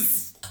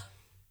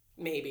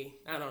 maybe.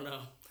 I don't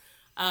know.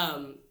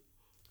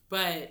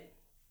 But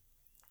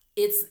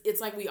it's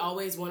like we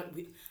always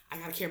I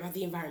gotta care about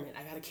the environment.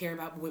 I gotta care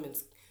about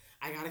women's.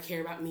 I gotta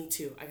care about Me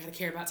Too. I gotta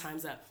care about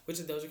Time's Up, which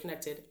those are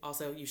connected.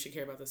 Also, you should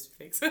care about those two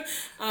things.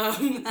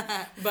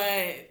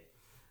 But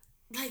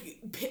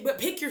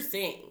pick your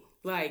thing.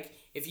 Like,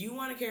 if you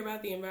want to care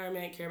about the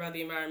environment,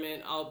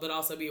 but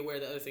also be aware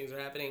that other things are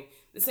happening.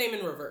 The same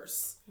in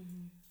reverse.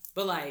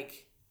 But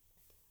like,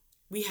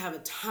 we have a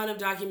ton of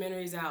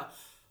documentaries out.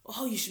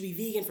 Oh, you should be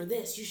vegan for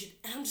this. You should.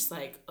 And I'm just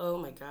like, oh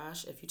my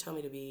gosh, if you tell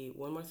me to be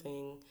one more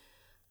thing,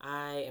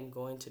 I am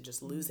going to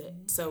just lose it.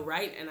 So,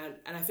 right? And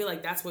I feel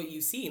like that's what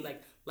you see.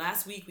 Like,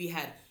 last week we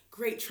had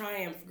great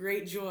triumph,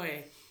 great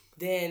joy.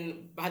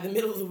 Then by the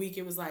middle of the week,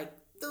 it was like,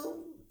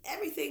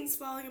 everything's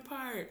falling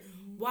apart.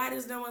 Why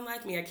does no one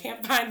like me? I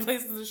can't find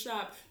places to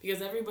shop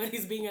because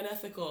everybody's being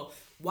unethical.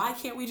 Why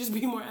can't we just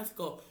be more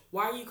ethical?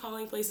 Why are you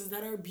calling places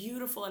that are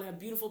beautiful and have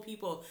beautiful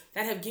people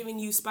that have given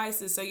you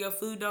spices so your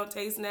food don't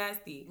taste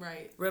nasty?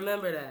 Right.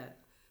 Remember that.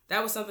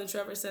 That was something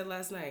Trevor said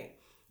last night.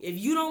 If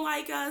you don't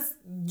like us,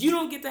 you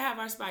don't get to have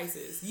our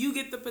spices. You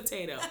get the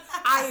potato.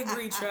 I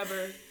agree,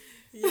 Trevor.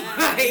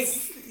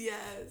 Yes.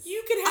 Yes.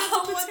 You can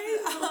have the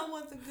potato. I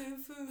want the good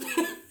food.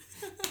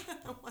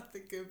 I want the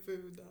good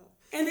food, dog.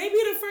 And they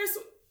be the first.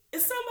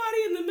 Is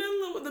somebody in the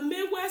middle of the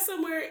Midwest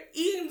somewhere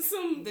eating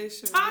some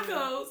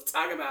tacos,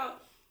 talking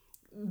about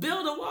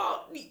build a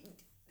wall?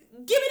 Give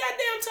me that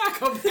damn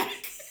taco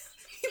back.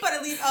 You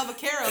better leave El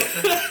Vaquero. You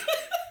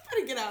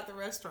better get out the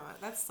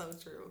restaurant. That's so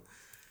true.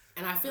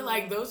 And I feel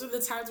like those are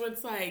the times where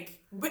it's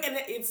like, and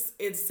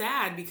it's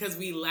sad because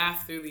we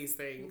laugh through these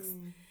things.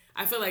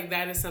 I feel like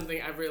that is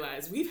something I've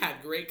realized. We've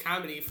had great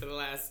comedy for the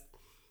last,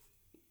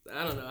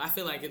 I don't know. I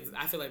feel like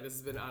this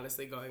has been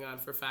honestly going on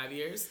for 5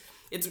 years.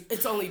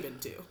 It's only been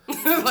 2.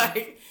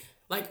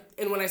 like,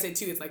 and when I say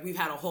 2, it's like we've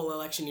had a whole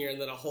election year and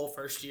then a whole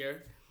first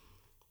year.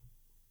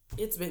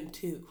 It's been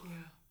 2. Yeah.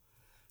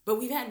 But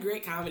we've had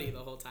great comedy the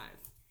whole time.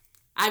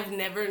 I've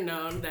never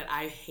known that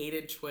I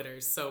hated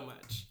Twitter so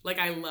much. Like,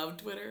 I love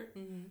Twitter.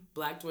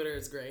 Black Twitter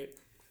is great.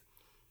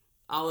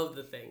 all of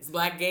the things.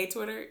 Black gay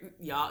Twitter,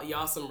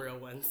 y'all some real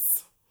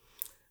ones.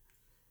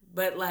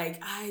 But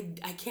like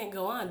I can't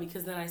go on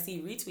because then I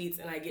see retweets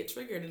and I get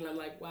triggered and I'm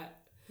like, what?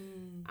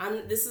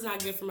 This is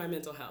not good for my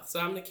mental health. So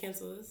I'm gonna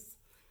cancel this.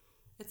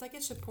 It's like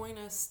it should point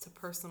us to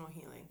personal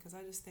healing because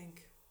I just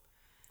think,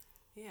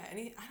 yeah, I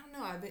don't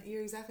know. I bet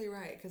you're exactly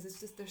right because it's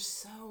just there's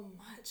so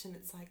much and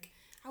it's like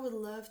I would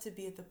love to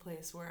be at the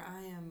place where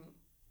I am.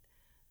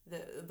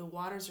 The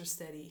waters are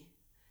steady,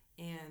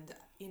 and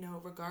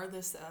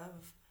regardless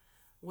of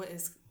what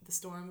is the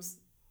storms,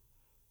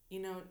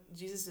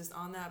 Jesus is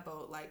on that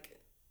boat.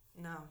 Like,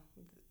 no,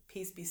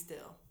 peace be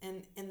still,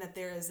 and that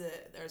there's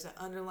an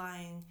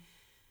underlying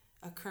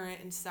a current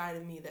inside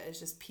of me that is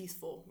just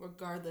peaceful,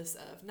 regardless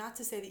of. Not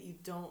to say that you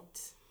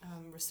don't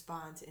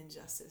respond to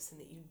injustice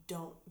and that you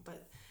don't,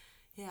 but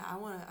yeah, I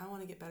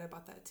want to get better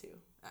about that too.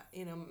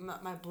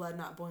 My blood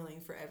not boiling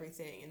for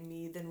everything, and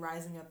me then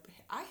rising up.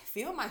 I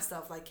feel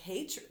myself like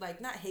hatred, like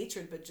not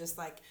hatred, but just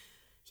like,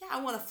 yeah,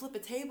 I want to flip a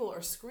table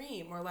or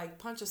scream or like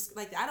punch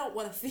like I don't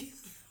want to feel.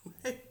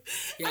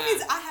 Yeah. I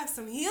mean, I have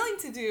some healing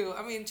to do.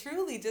 I mean,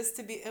 truly, just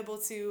to be able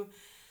to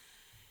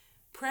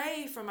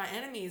pray for my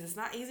enemies. It's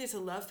not easy to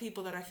love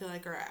people that I feel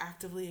like are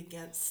actively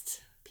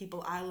against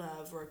people I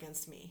love or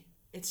against me.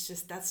 It's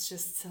just that's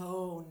just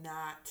so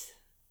not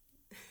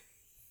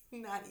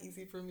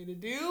easy for me to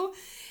do.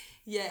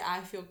 Yet I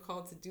feel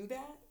called to do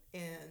that,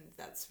 and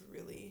that's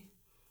really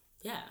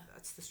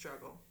that's the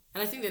struggle.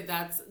 And I think that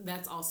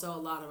that's also a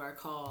lot of our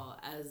call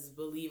as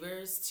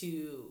believers,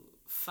 to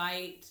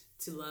fight,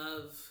 to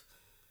love,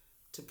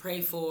 to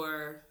pray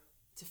for,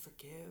 to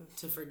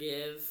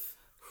forgive.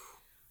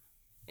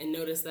 And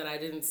notice that I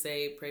didn't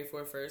say pray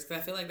for first,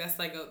 because I feel like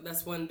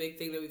that's one big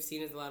thing that we've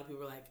seen is a lot of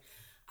people are like,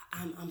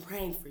 I'm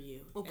praying for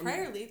you. Well,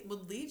 prayer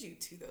will lead you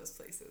to those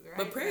places, right?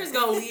 But prayer is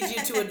gonna lead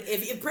you to it.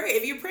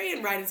 If you're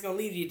praying right, it's gonna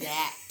lead you to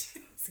that.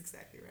 That's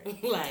exactly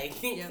right.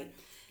 Like, yep.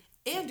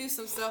 And do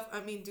some stuff.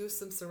 I mean, do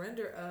some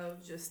surrender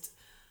of just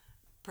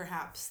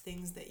perhaps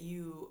things that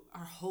you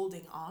are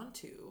holding on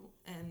to,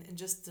 and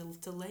just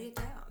to lay it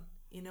down.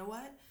 You know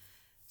what?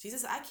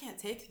 Jesus, I can't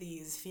take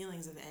these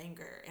feelings of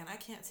anger, and I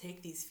can't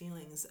take these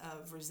feelings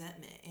of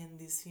resentment and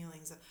these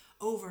feelings of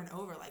over and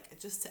over, like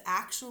just to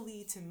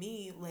actually, to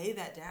me, lay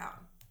that down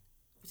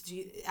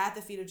at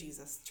the feet of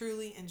Jesus,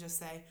 truly, and just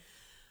say,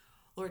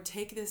 Lord,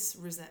 take this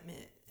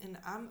resentment. And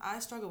I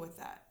struggle with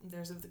that.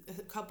 There's a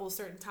couple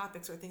certain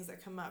topics or things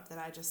that come up that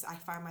I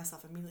find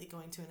myself immediately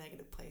going to a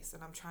negative place,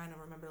 and I'm trying to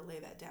remember to lay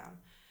that down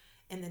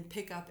and then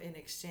pick up in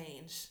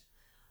exchange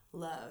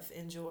love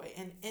and joy,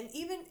 and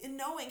even in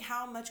knowing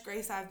how much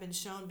grace I've been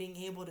shown, being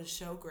able to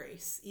show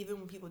grace even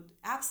when people do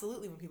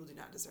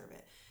not deserve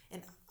it.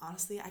 And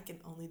honestly, I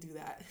can only do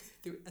that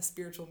through a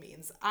spiritual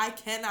means. I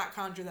cannot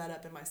conjure that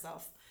up in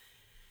myself.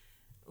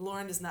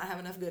 Lauren does not have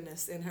enough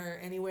goodness in her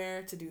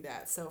anywhere to do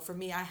that. So for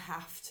me, I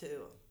have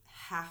to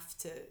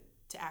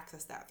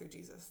access that through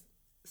Jesus.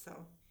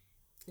 So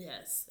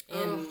yes,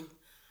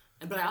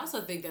 but I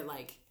also think that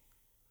like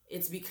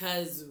it's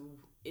because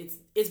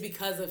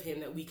of him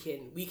that we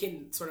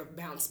can sort of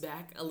bounce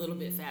back a little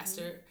bit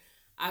faster.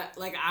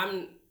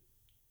 I'm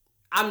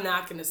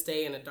not gonna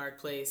stay in a dark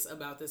place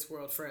about this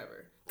world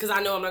forever, because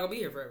I know I'm not gonna be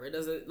here forever. It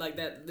doesn't like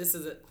that. This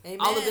is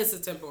all of this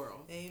is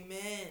temporal.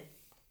 Amen.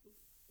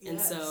 And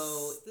yes.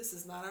 So this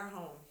is not our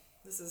home.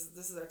 This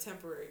is our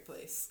temporary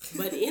place.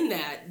 But in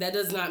that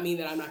does not mean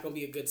that I'm not gonna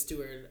be a good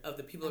steward of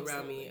the people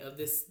around me, of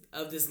this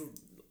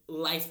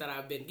life that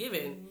I've been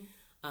given.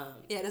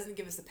 It doesn't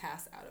give us a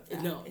pass out of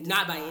that. No,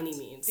 not by any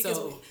means. Because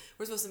so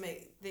we're supposed to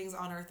make things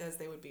on earth as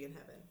they would be in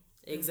heaven.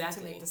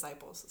 Exactly. To make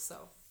disciples.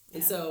 So. Yeah.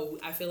 And so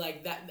I feel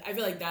like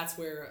that's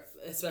where,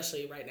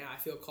 especially right now, I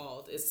feel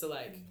called is to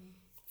like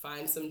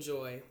find some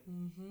joy.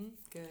 Mm-hmm.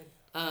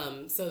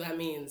 Good. So that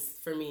means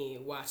for me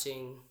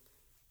watching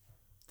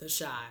The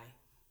Shy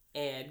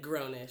and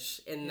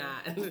Grownish and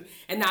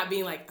not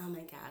being like, oh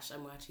my gosh,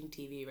 I'm watching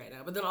TV right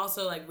now. But then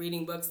also like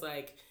reading books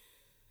like,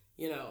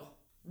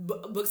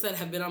 books that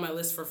have been on my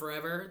list for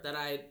forever that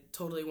I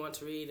totally want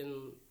to read.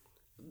 And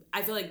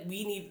I feel like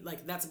we need,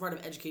 like, that's a part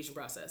of education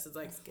process. It's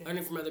like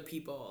learning from other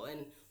people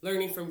and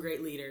learning from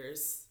great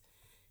leaders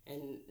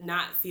and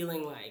not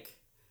feeling like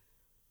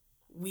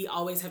we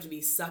always have to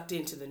be sucked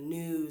into the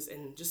news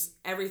and just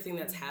everything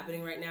that's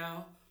happening right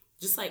now.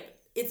 Just like,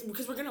 it's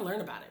because we're going to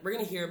learn about it. We're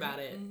going to hear about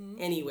it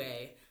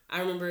anyway. I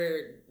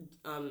remember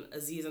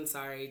Aziz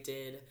Ansari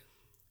did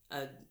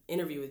an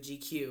interview with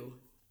GQ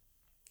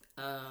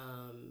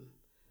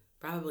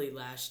probably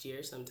last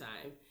year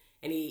sometime,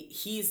 and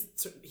he's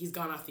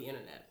gone off the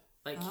internet.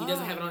 Like, he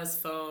doesn't have it on his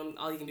phone.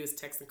 All he can do is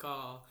text and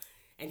call,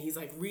 and he's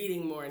like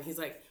reading more, and he's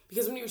like,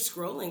 because when you're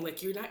scrolling,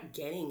 like, you're not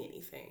getting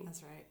anything.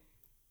 That's right.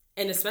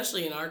 And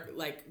especially in our,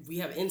 like, we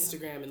have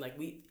Instagram, and like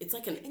it's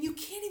like and you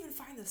can't even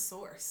find the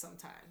source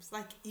sometimes.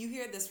 Like, you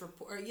hear this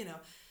report, or,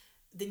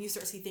 then you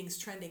start to see things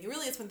trending. It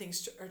really is when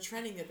things are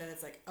trending that then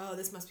it's like, oh,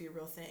 this must be a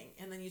real thing.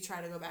 And then you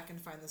try to go back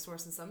and find the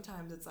source, and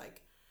sometimes it's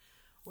like,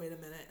 wait a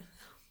minute,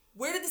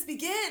 where did this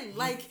begin?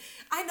 Like,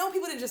 I know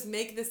people didn't just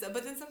make this up,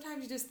 but then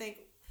sometimes you just think,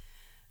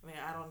 I mean,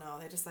 I don't know.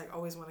 They just like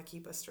always want to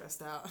keep us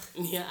stressed out.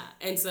 Yeah.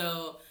 And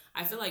so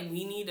I feel like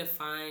we need to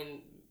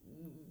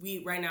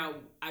right now,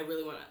 I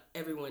really want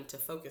everyone to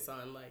focus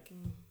on like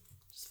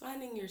just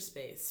finding your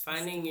space,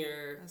 finding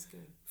your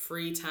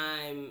free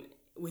time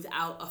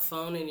without a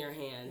phone in your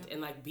hand, and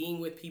like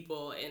being with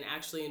people and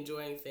actually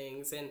enjoying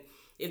things. And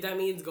if that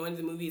means going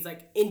to the movies,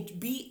 like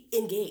be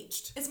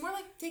engaged. It's more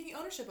like taking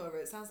ownership over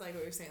it. It sounds like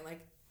what you're saying.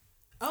 Like,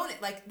 own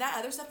it. Like, that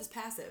other stuff is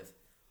passive.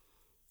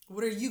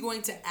 What are you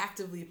going to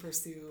actively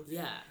pursue?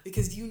 Yeah.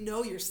 Because you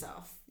know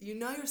yourself. You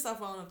know yourself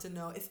well enough to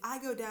know, if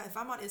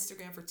I'm on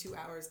Instagram for 2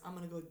 hours, I'm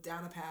going to go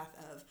down a path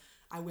of,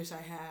 I wish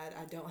I had,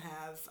 I don't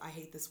have, I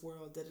hate this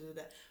world,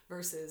 da-da-da-da.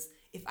 Versus,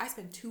 if I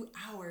spend 2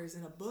 hours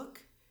in a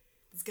book,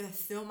 it's going to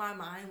fill my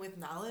mind with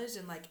knowledge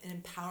and like an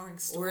empowering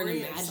story. Or an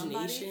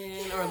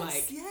imagination. Or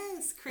like...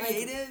 Yes,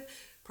 creative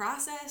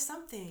process,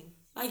 something.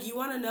 Like, you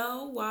want to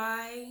know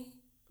why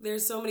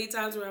there's so many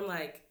times where I'm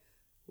like...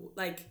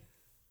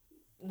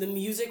 The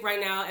music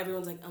right now,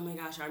 everyone's like, oh my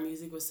gosh, our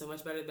music was so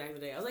much better back in the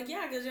day. I was like,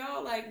 yeah, because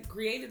y'all like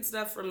created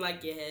stuff from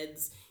like your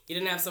heads. You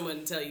didn't have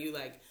someone tell you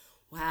like,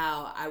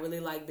 wow, I really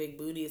like big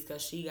booties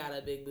because she got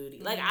a big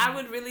booty. Like, I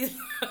would really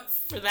love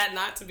for that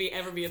not to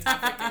ever be a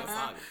topic in a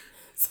song.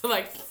 So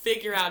like,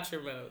 figure out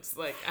your modes.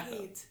 Like,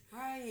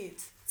 right.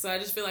 So I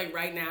just feel like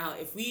right now,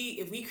 if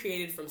we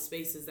created from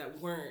spaces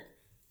that weren't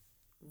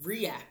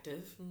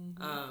reactive,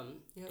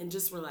 and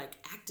just were like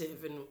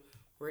active and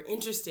were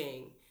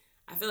interesting,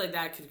 I feel like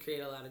that could create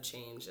a lot of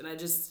change. And I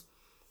just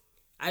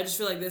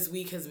feel like this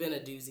week has been a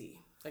doozy.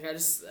 Like, I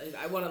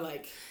want to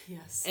like...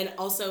 Yes. And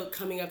also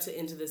coming up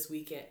into the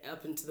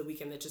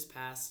weekend that just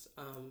passed,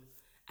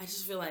 I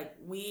just feel like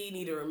we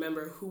need to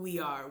remember who we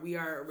are. We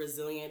are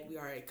resilient. We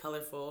are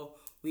colorful.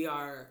 We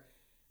are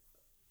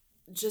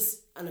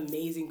just an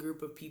amazing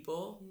group of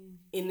people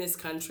in this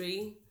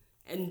country.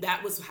 And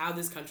that was how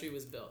this country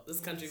was built. This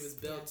country was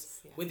built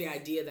with the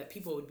idea that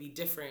people would be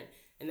different,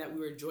 and that we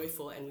were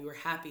joyful and we were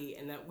happy,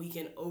 and that we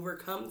can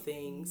overcome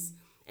things,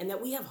 and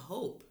that we have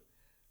hope.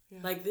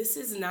 Yeah. Like, this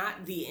is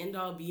not the end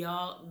all be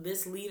all.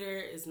 This leader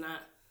is not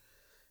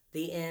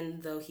the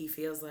end, though he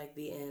feels like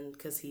the end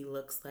because he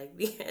looks like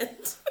the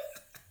end.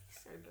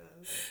 Sure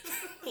does.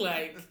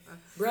 Like,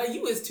 bro,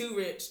 you was too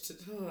rich to...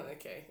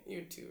 okay,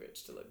 you're too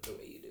rich to look the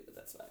way you do, but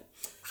that's fine.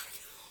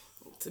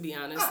 To be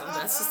honest,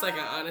 that's just like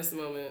an honest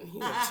moment.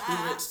 You are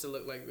too rich to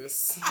look like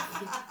this.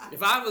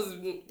 If I was...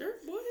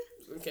 what?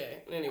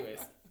 Okay, anyways.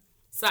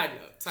 Side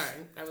note.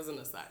 Sorry, that was an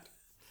aside.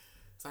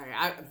 Sorry,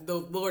 the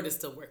Lord is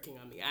still working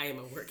on me. I am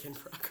a work in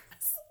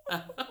progress.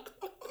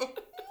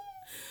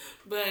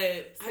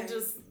 But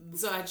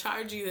I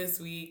charge you this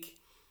week,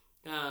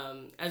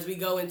 as we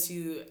go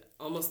into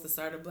almost the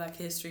start of Black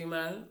History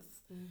Month,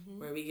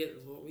 where we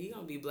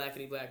gonna be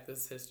blackity black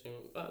this history.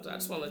 I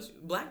just want to let you...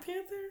 Black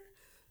Panther?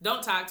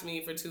 Don't talk to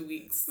me for 2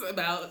 weeks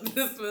about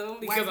this film,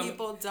 because white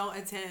people don't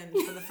attend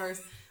for the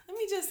first... Let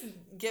me just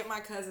get my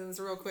cousins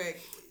real quick.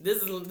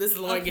 This is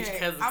Lauren, get your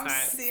cousins I'm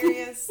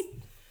serious.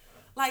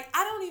 Like,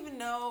 I don't even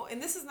know,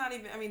 and this is not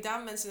even... I mean,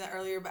 Dom mentioned that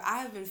earlier, but I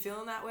have been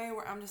feeling that way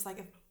where I'm just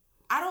like,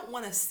 I don't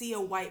want to see a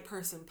white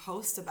person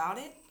post about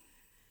it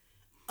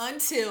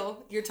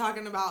until you're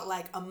talking about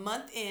like a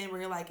month in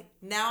where you're like,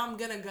 now I'm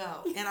gonna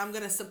go and I'm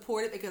gonna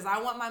support it because I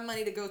want my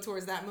money to go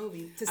towards that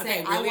movie.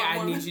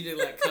 I need you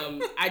to like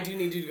come. I do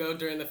need you to go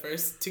during the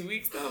first 2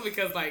 weeks though,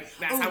 because like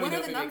that's how we know.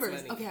 What are the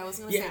numbers? Okay, I was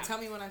gonna say, tell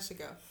me when I should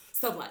go.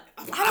 So what?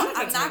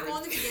 I'm not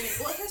going to the beginning.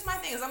 Well, here's my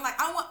thing: is I'm like,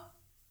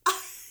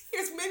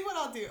 here's maybe what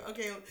I'll do.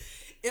 Okay,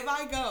 if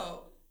I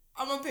go,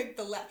 I'm gonna pick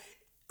the last.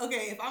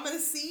 Okay, if I'm in a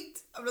seat,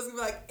 I'm just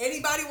gonna be like,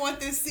 anybody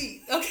want this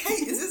seat? Okay,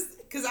 is this...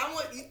 Because I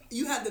want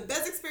you have the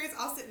best experience.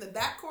 I'll sit in the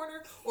back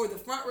corner or the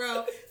front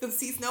row, the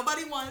seats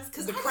nobody wants.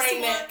 Because the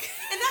crane neck.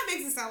 And that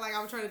makes it sound like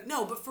I'm trying to...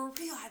 No, but for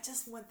real, I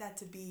just want that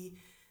to be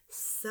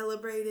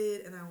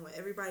celebrated. And I want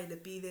everybody to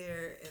be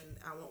there. And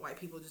I want white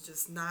people to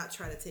just not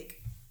try to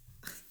take...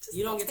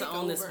 You don't get to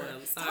own this one.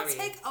 I'm sorry.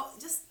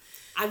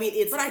 I mean,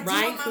 it's... But I do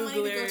want my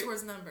money to go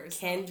towards numbers.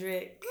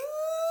 Kendrick.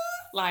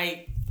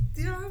 Like...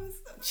 Do you know what I'm saying?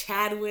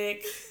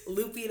 Chadwick,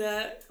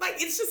 Lupita, like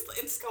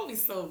it's gonna be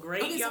so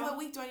great. Okay, so what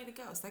week do I need to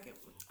go? Second?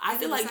 I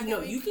feel like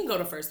you can go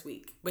the first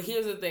week, but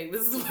here's the thing.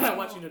 This is what I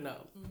want you to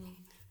know.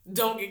 Mm-hmm.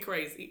 Don't get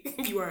crazy.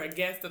 You are a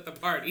guest at the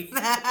party.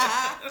 I'm a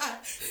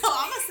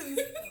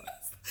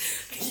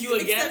you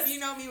a guest? You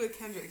know me with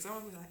Kendrick, so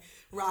I'm gonna be like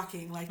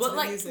rocking like. But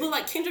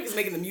like Kendrick is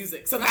making the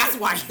music, so that's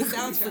why you're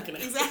freaking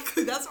out.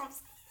 Exactly, that's what I'm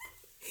saying.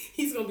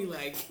 He's gonna be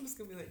like. I'm just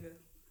gonna be like this.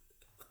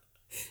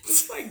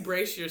 Just like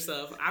brace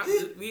yourself.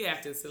 We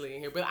acting silly in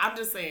here, but I'm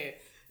just saying,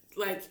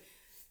 like,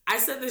 I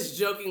said this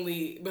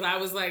jokingly, but I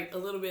was like a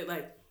little bit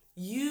like,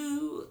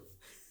 there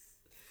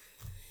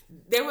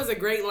was a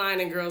great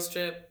line in Girls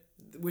Trip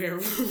where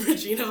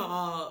Regina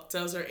Hall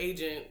tells her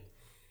agent,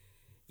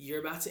 you're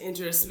about to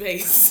enter a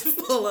space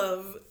full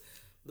of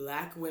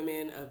black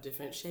women of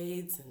different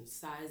shades and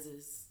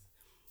sizes.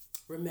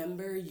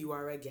 Remember, you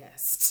are a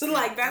guest.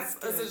 Like, that's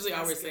essentially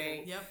all we're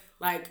saying. Yep.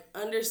 Like,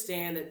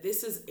 understand that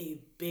this is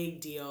a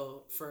big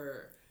deal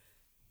for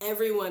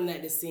everyone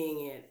that is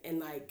seeing it. And,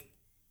 like,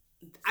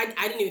 I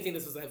didn't even think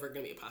this was ever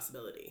going to be a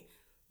possibility.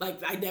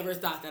 Like, I never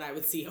thought that I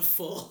would see a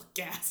full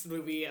cast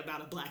movie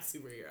about a black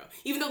superhero.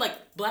 Even though,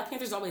 like, Black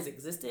Panther's always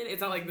existed.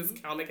 It's not like this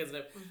comic has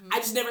never... I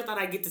just never thought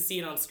I'd get to see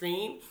it on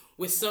screen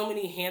with so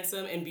many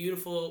handsome and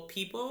beautiful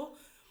people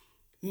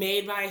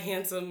made by a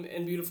handsome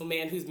and beautiful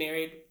man who's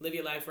married, live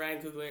your life, Ryan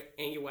Coogler,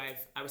 and your wife.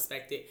 I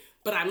respect it.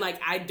 But I'm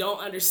like, I don't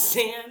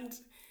understand.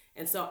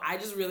 And so I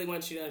just really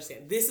want you to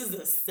understand. This is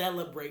a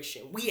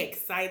celebration. We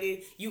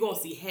excited. You gonna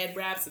see head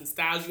wraps and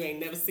styles you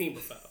ain't never seen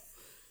before.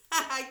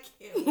 I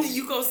can't.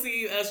 You gonna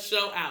see us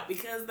show out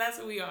because that's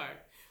who we are.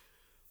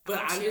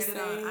 But I'm just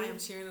saying, I am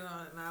cheering it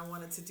on, and I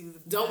wanted to do the.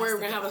 Don't worry,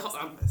 we're gonna have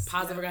I'm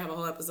positive we're gonna have a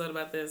whole episode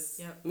about this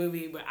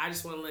movie. But I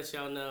just want to let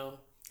y'all know.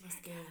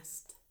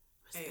 Respect.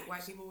 Hey,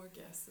 white people work.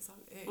 Yes, it's all.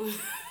 Hey,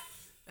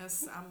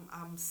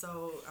 I'm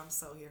so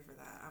here for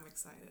that. I'm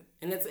excited,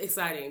 and it's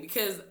exciting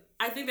because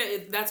I think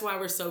that that's why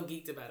we're so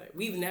geeked about it.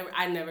 We never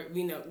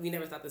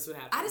thought this would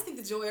happen. I just think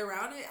the joy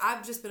around it.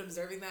 I've just been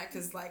observing that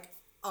because like.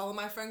 All of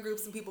my friend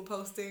groups and people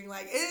posting,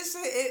 like,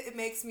 it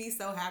makes me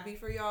so happy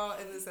for y'all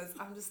in the sense,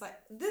 I'm just like,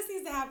 this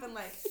needs to happen,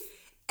 like,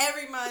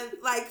 every month,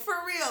 like, for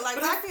real. Like,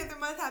 Black Panther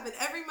month happen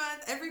every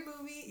month, every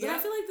movie. But I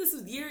feel like this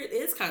year, it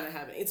is kind of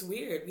happening. It's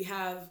weird. We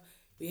have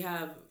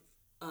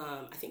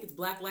I think it's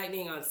Black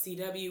Lightning on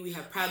CW. We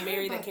have Proud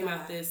Mary that came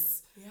out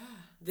this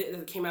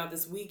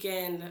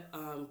weekend.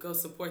 Go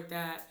support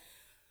that.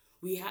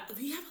 We have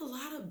a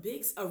lot of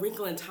A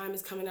Wrinkle in Time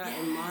is coming out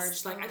in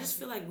March. Like, I just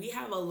feel like we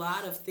have a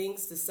lot of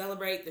things to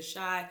celebrate. The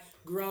Shy,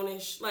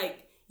 Grownish,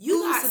 like,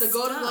 so the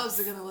Golden Globes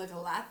are gonna look a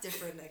lot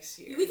different next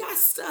year. We got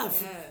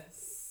stuff.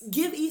 Yes.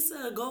 Give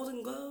Issa a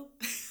Golden Globe.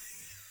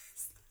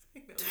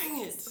 Dang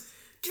it.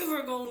 Give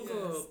her a Golden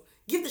Globe.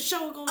 Give the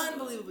show a Golden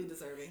Globe. Unbelievably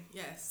deserving.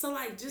 Yes. So,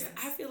 like,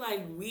 I feel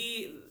like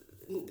we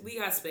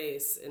got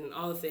space and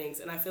all the things.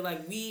 And I feel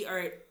like we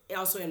are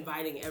also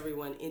inviting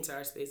everyone into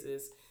our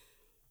spaces.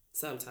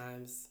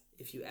 Sometimes,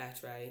 if you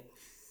act right,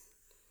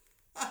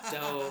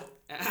 don't.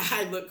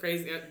 I look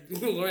crazy.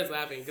 Lauren's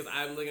laughing because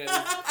I'm looking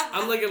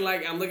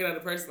at a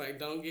person like,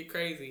 don't get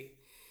crazy.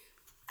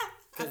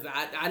 Because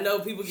I know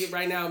people get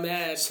right now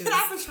mad. Should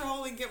I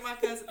patrol and get my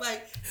cousin?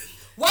 Like,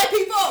 white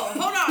people,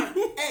 hold on.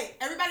 Hey,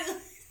 everybody,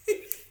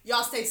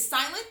 y'all stay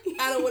silent.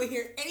 I don't want to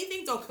hear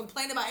anything. Don't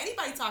complain about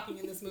anybody talking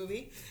in this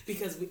movie.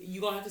 Because you're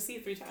going to have to see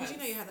it 3 times. Because you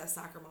know you have that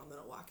soccer mom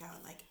that'll walk out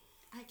and like,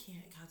 I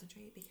can't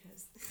concentrate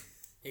because...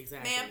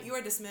 Exactly. Ma'am, you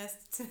are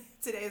dismissed.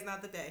 Today is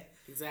not the day.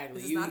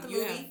 Exactly. This is not the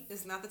movie.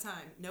 This is not the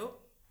time.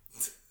 Nope.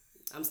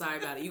 I'm sorry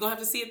about it. You're going to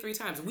have to see it 3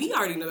 times. We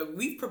already know that.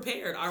 We've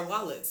prepared our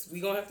wallets.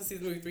 We're going to have to see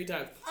the movie 3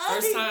 times.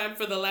 First time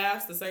for the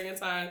laughs, the second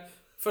time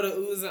for the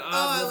oohs and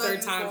ahs, the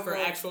third time for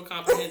actual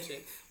comprehension.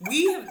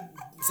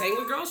 Same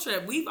with Girls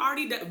Trip. We've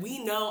already done,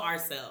 we know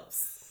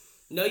ourselves.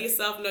 Know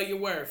yourself, know your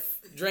worth.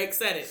 Drake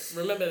said it.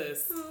 Remember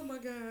this. Oh my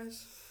gosh.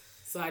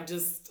 So I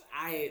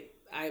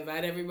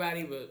invite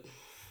everybody, but...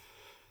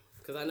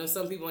 Because I know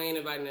some people ain't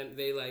inviting them.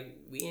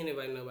 We ain't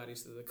inviting nobody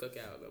to the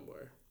cookout no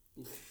more.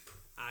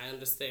 I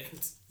understand.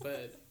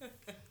 But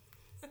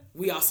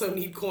we also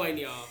need coin,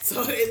 y'all.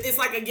 So it's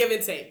like a give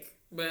and take.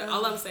 But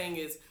all I'm saying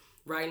is,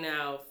 right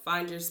now,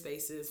 find your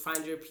spaces,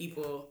 find your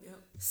people,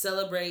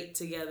 celebrate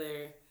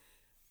together,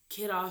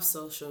 get off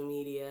social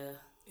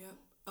media. Yep.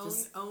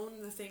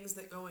 Own the things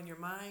that go in your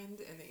mind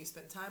and that you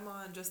spend time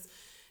on. Just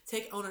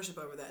take ownership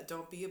over that.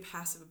 Don't be a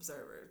passive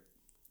observer.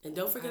 And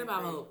don't forget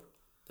about hope.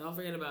 Don't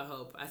forget about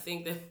hope. I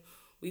think that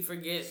we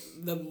forget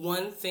the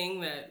one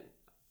thing that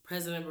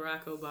President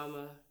Barack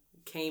Obama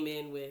came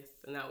in with,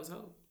 and that was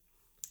hope.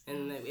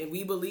 And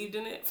we believed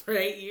in it for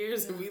 8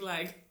 years, and we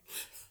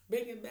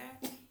bring it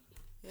back.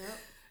 Yeah.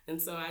 And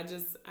so I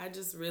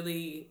just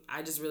really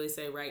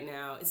say right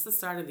now, it's the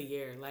start of the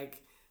year.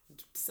 Like,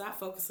 stop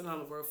focusing on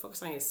the world.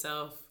 Focus on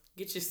yourself.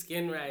 Get your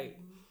skin right.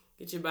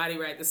 Get your body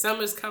right. The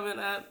summer's coming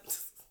up.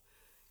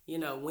 You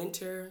know,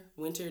 winter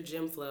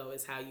gym flow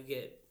is how you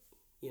get,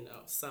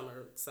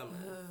 summer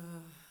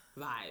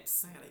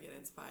vibes. I gotta get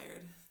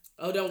inspired.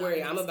 Oh, don't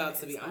worry. I'm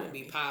gonna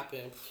be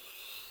popping.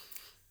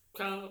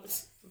 Come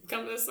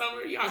to the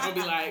summer, y'all gonna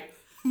be like,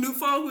 new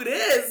phone, who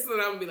this?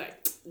 And I'm gonna be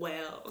like,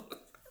 well.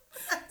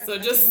 So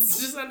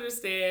just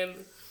understand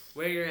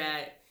where you're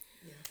at.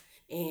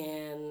 Yeah.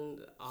 And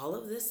all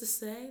of this to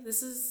say,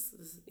 this is,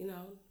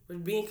 we're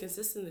being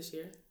consistent this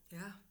year. Yeah.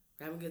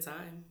 We're having a good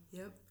time.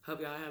 Yep.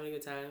 Hope y'all are having a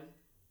good time.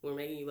 We're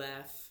making you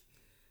laugh.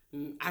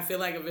 I feel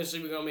like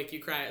eventually we're going to make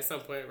you cry at some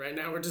point. Right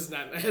now, we're just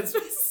not in the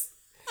headspace.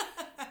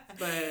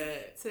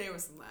 But today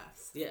was some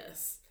laughs.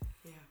 Yes.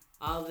 Yeah.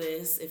 All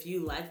this. If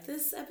you like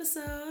this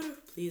episode,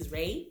 please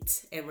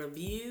rate and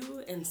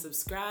review and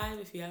subscribe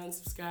if you haven't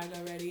subscribed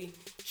already.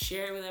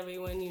 Share it with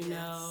everyone you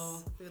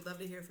know. We would love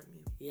to hear from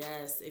you.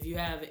 Yes. If you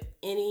have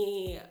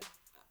any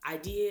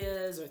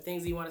ideas or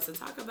things you want us to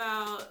talk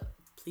about,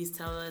 please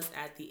tell us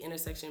at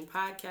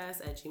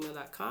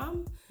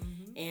theintersectionpodcast@gmail.com.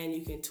 And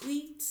you can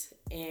tweet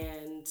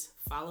and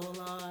follow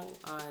along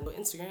on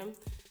Instagram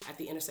at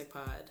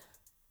 @theintersectpod.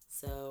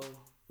 So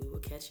we will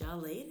catch y'all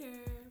later.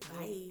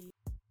 Bye.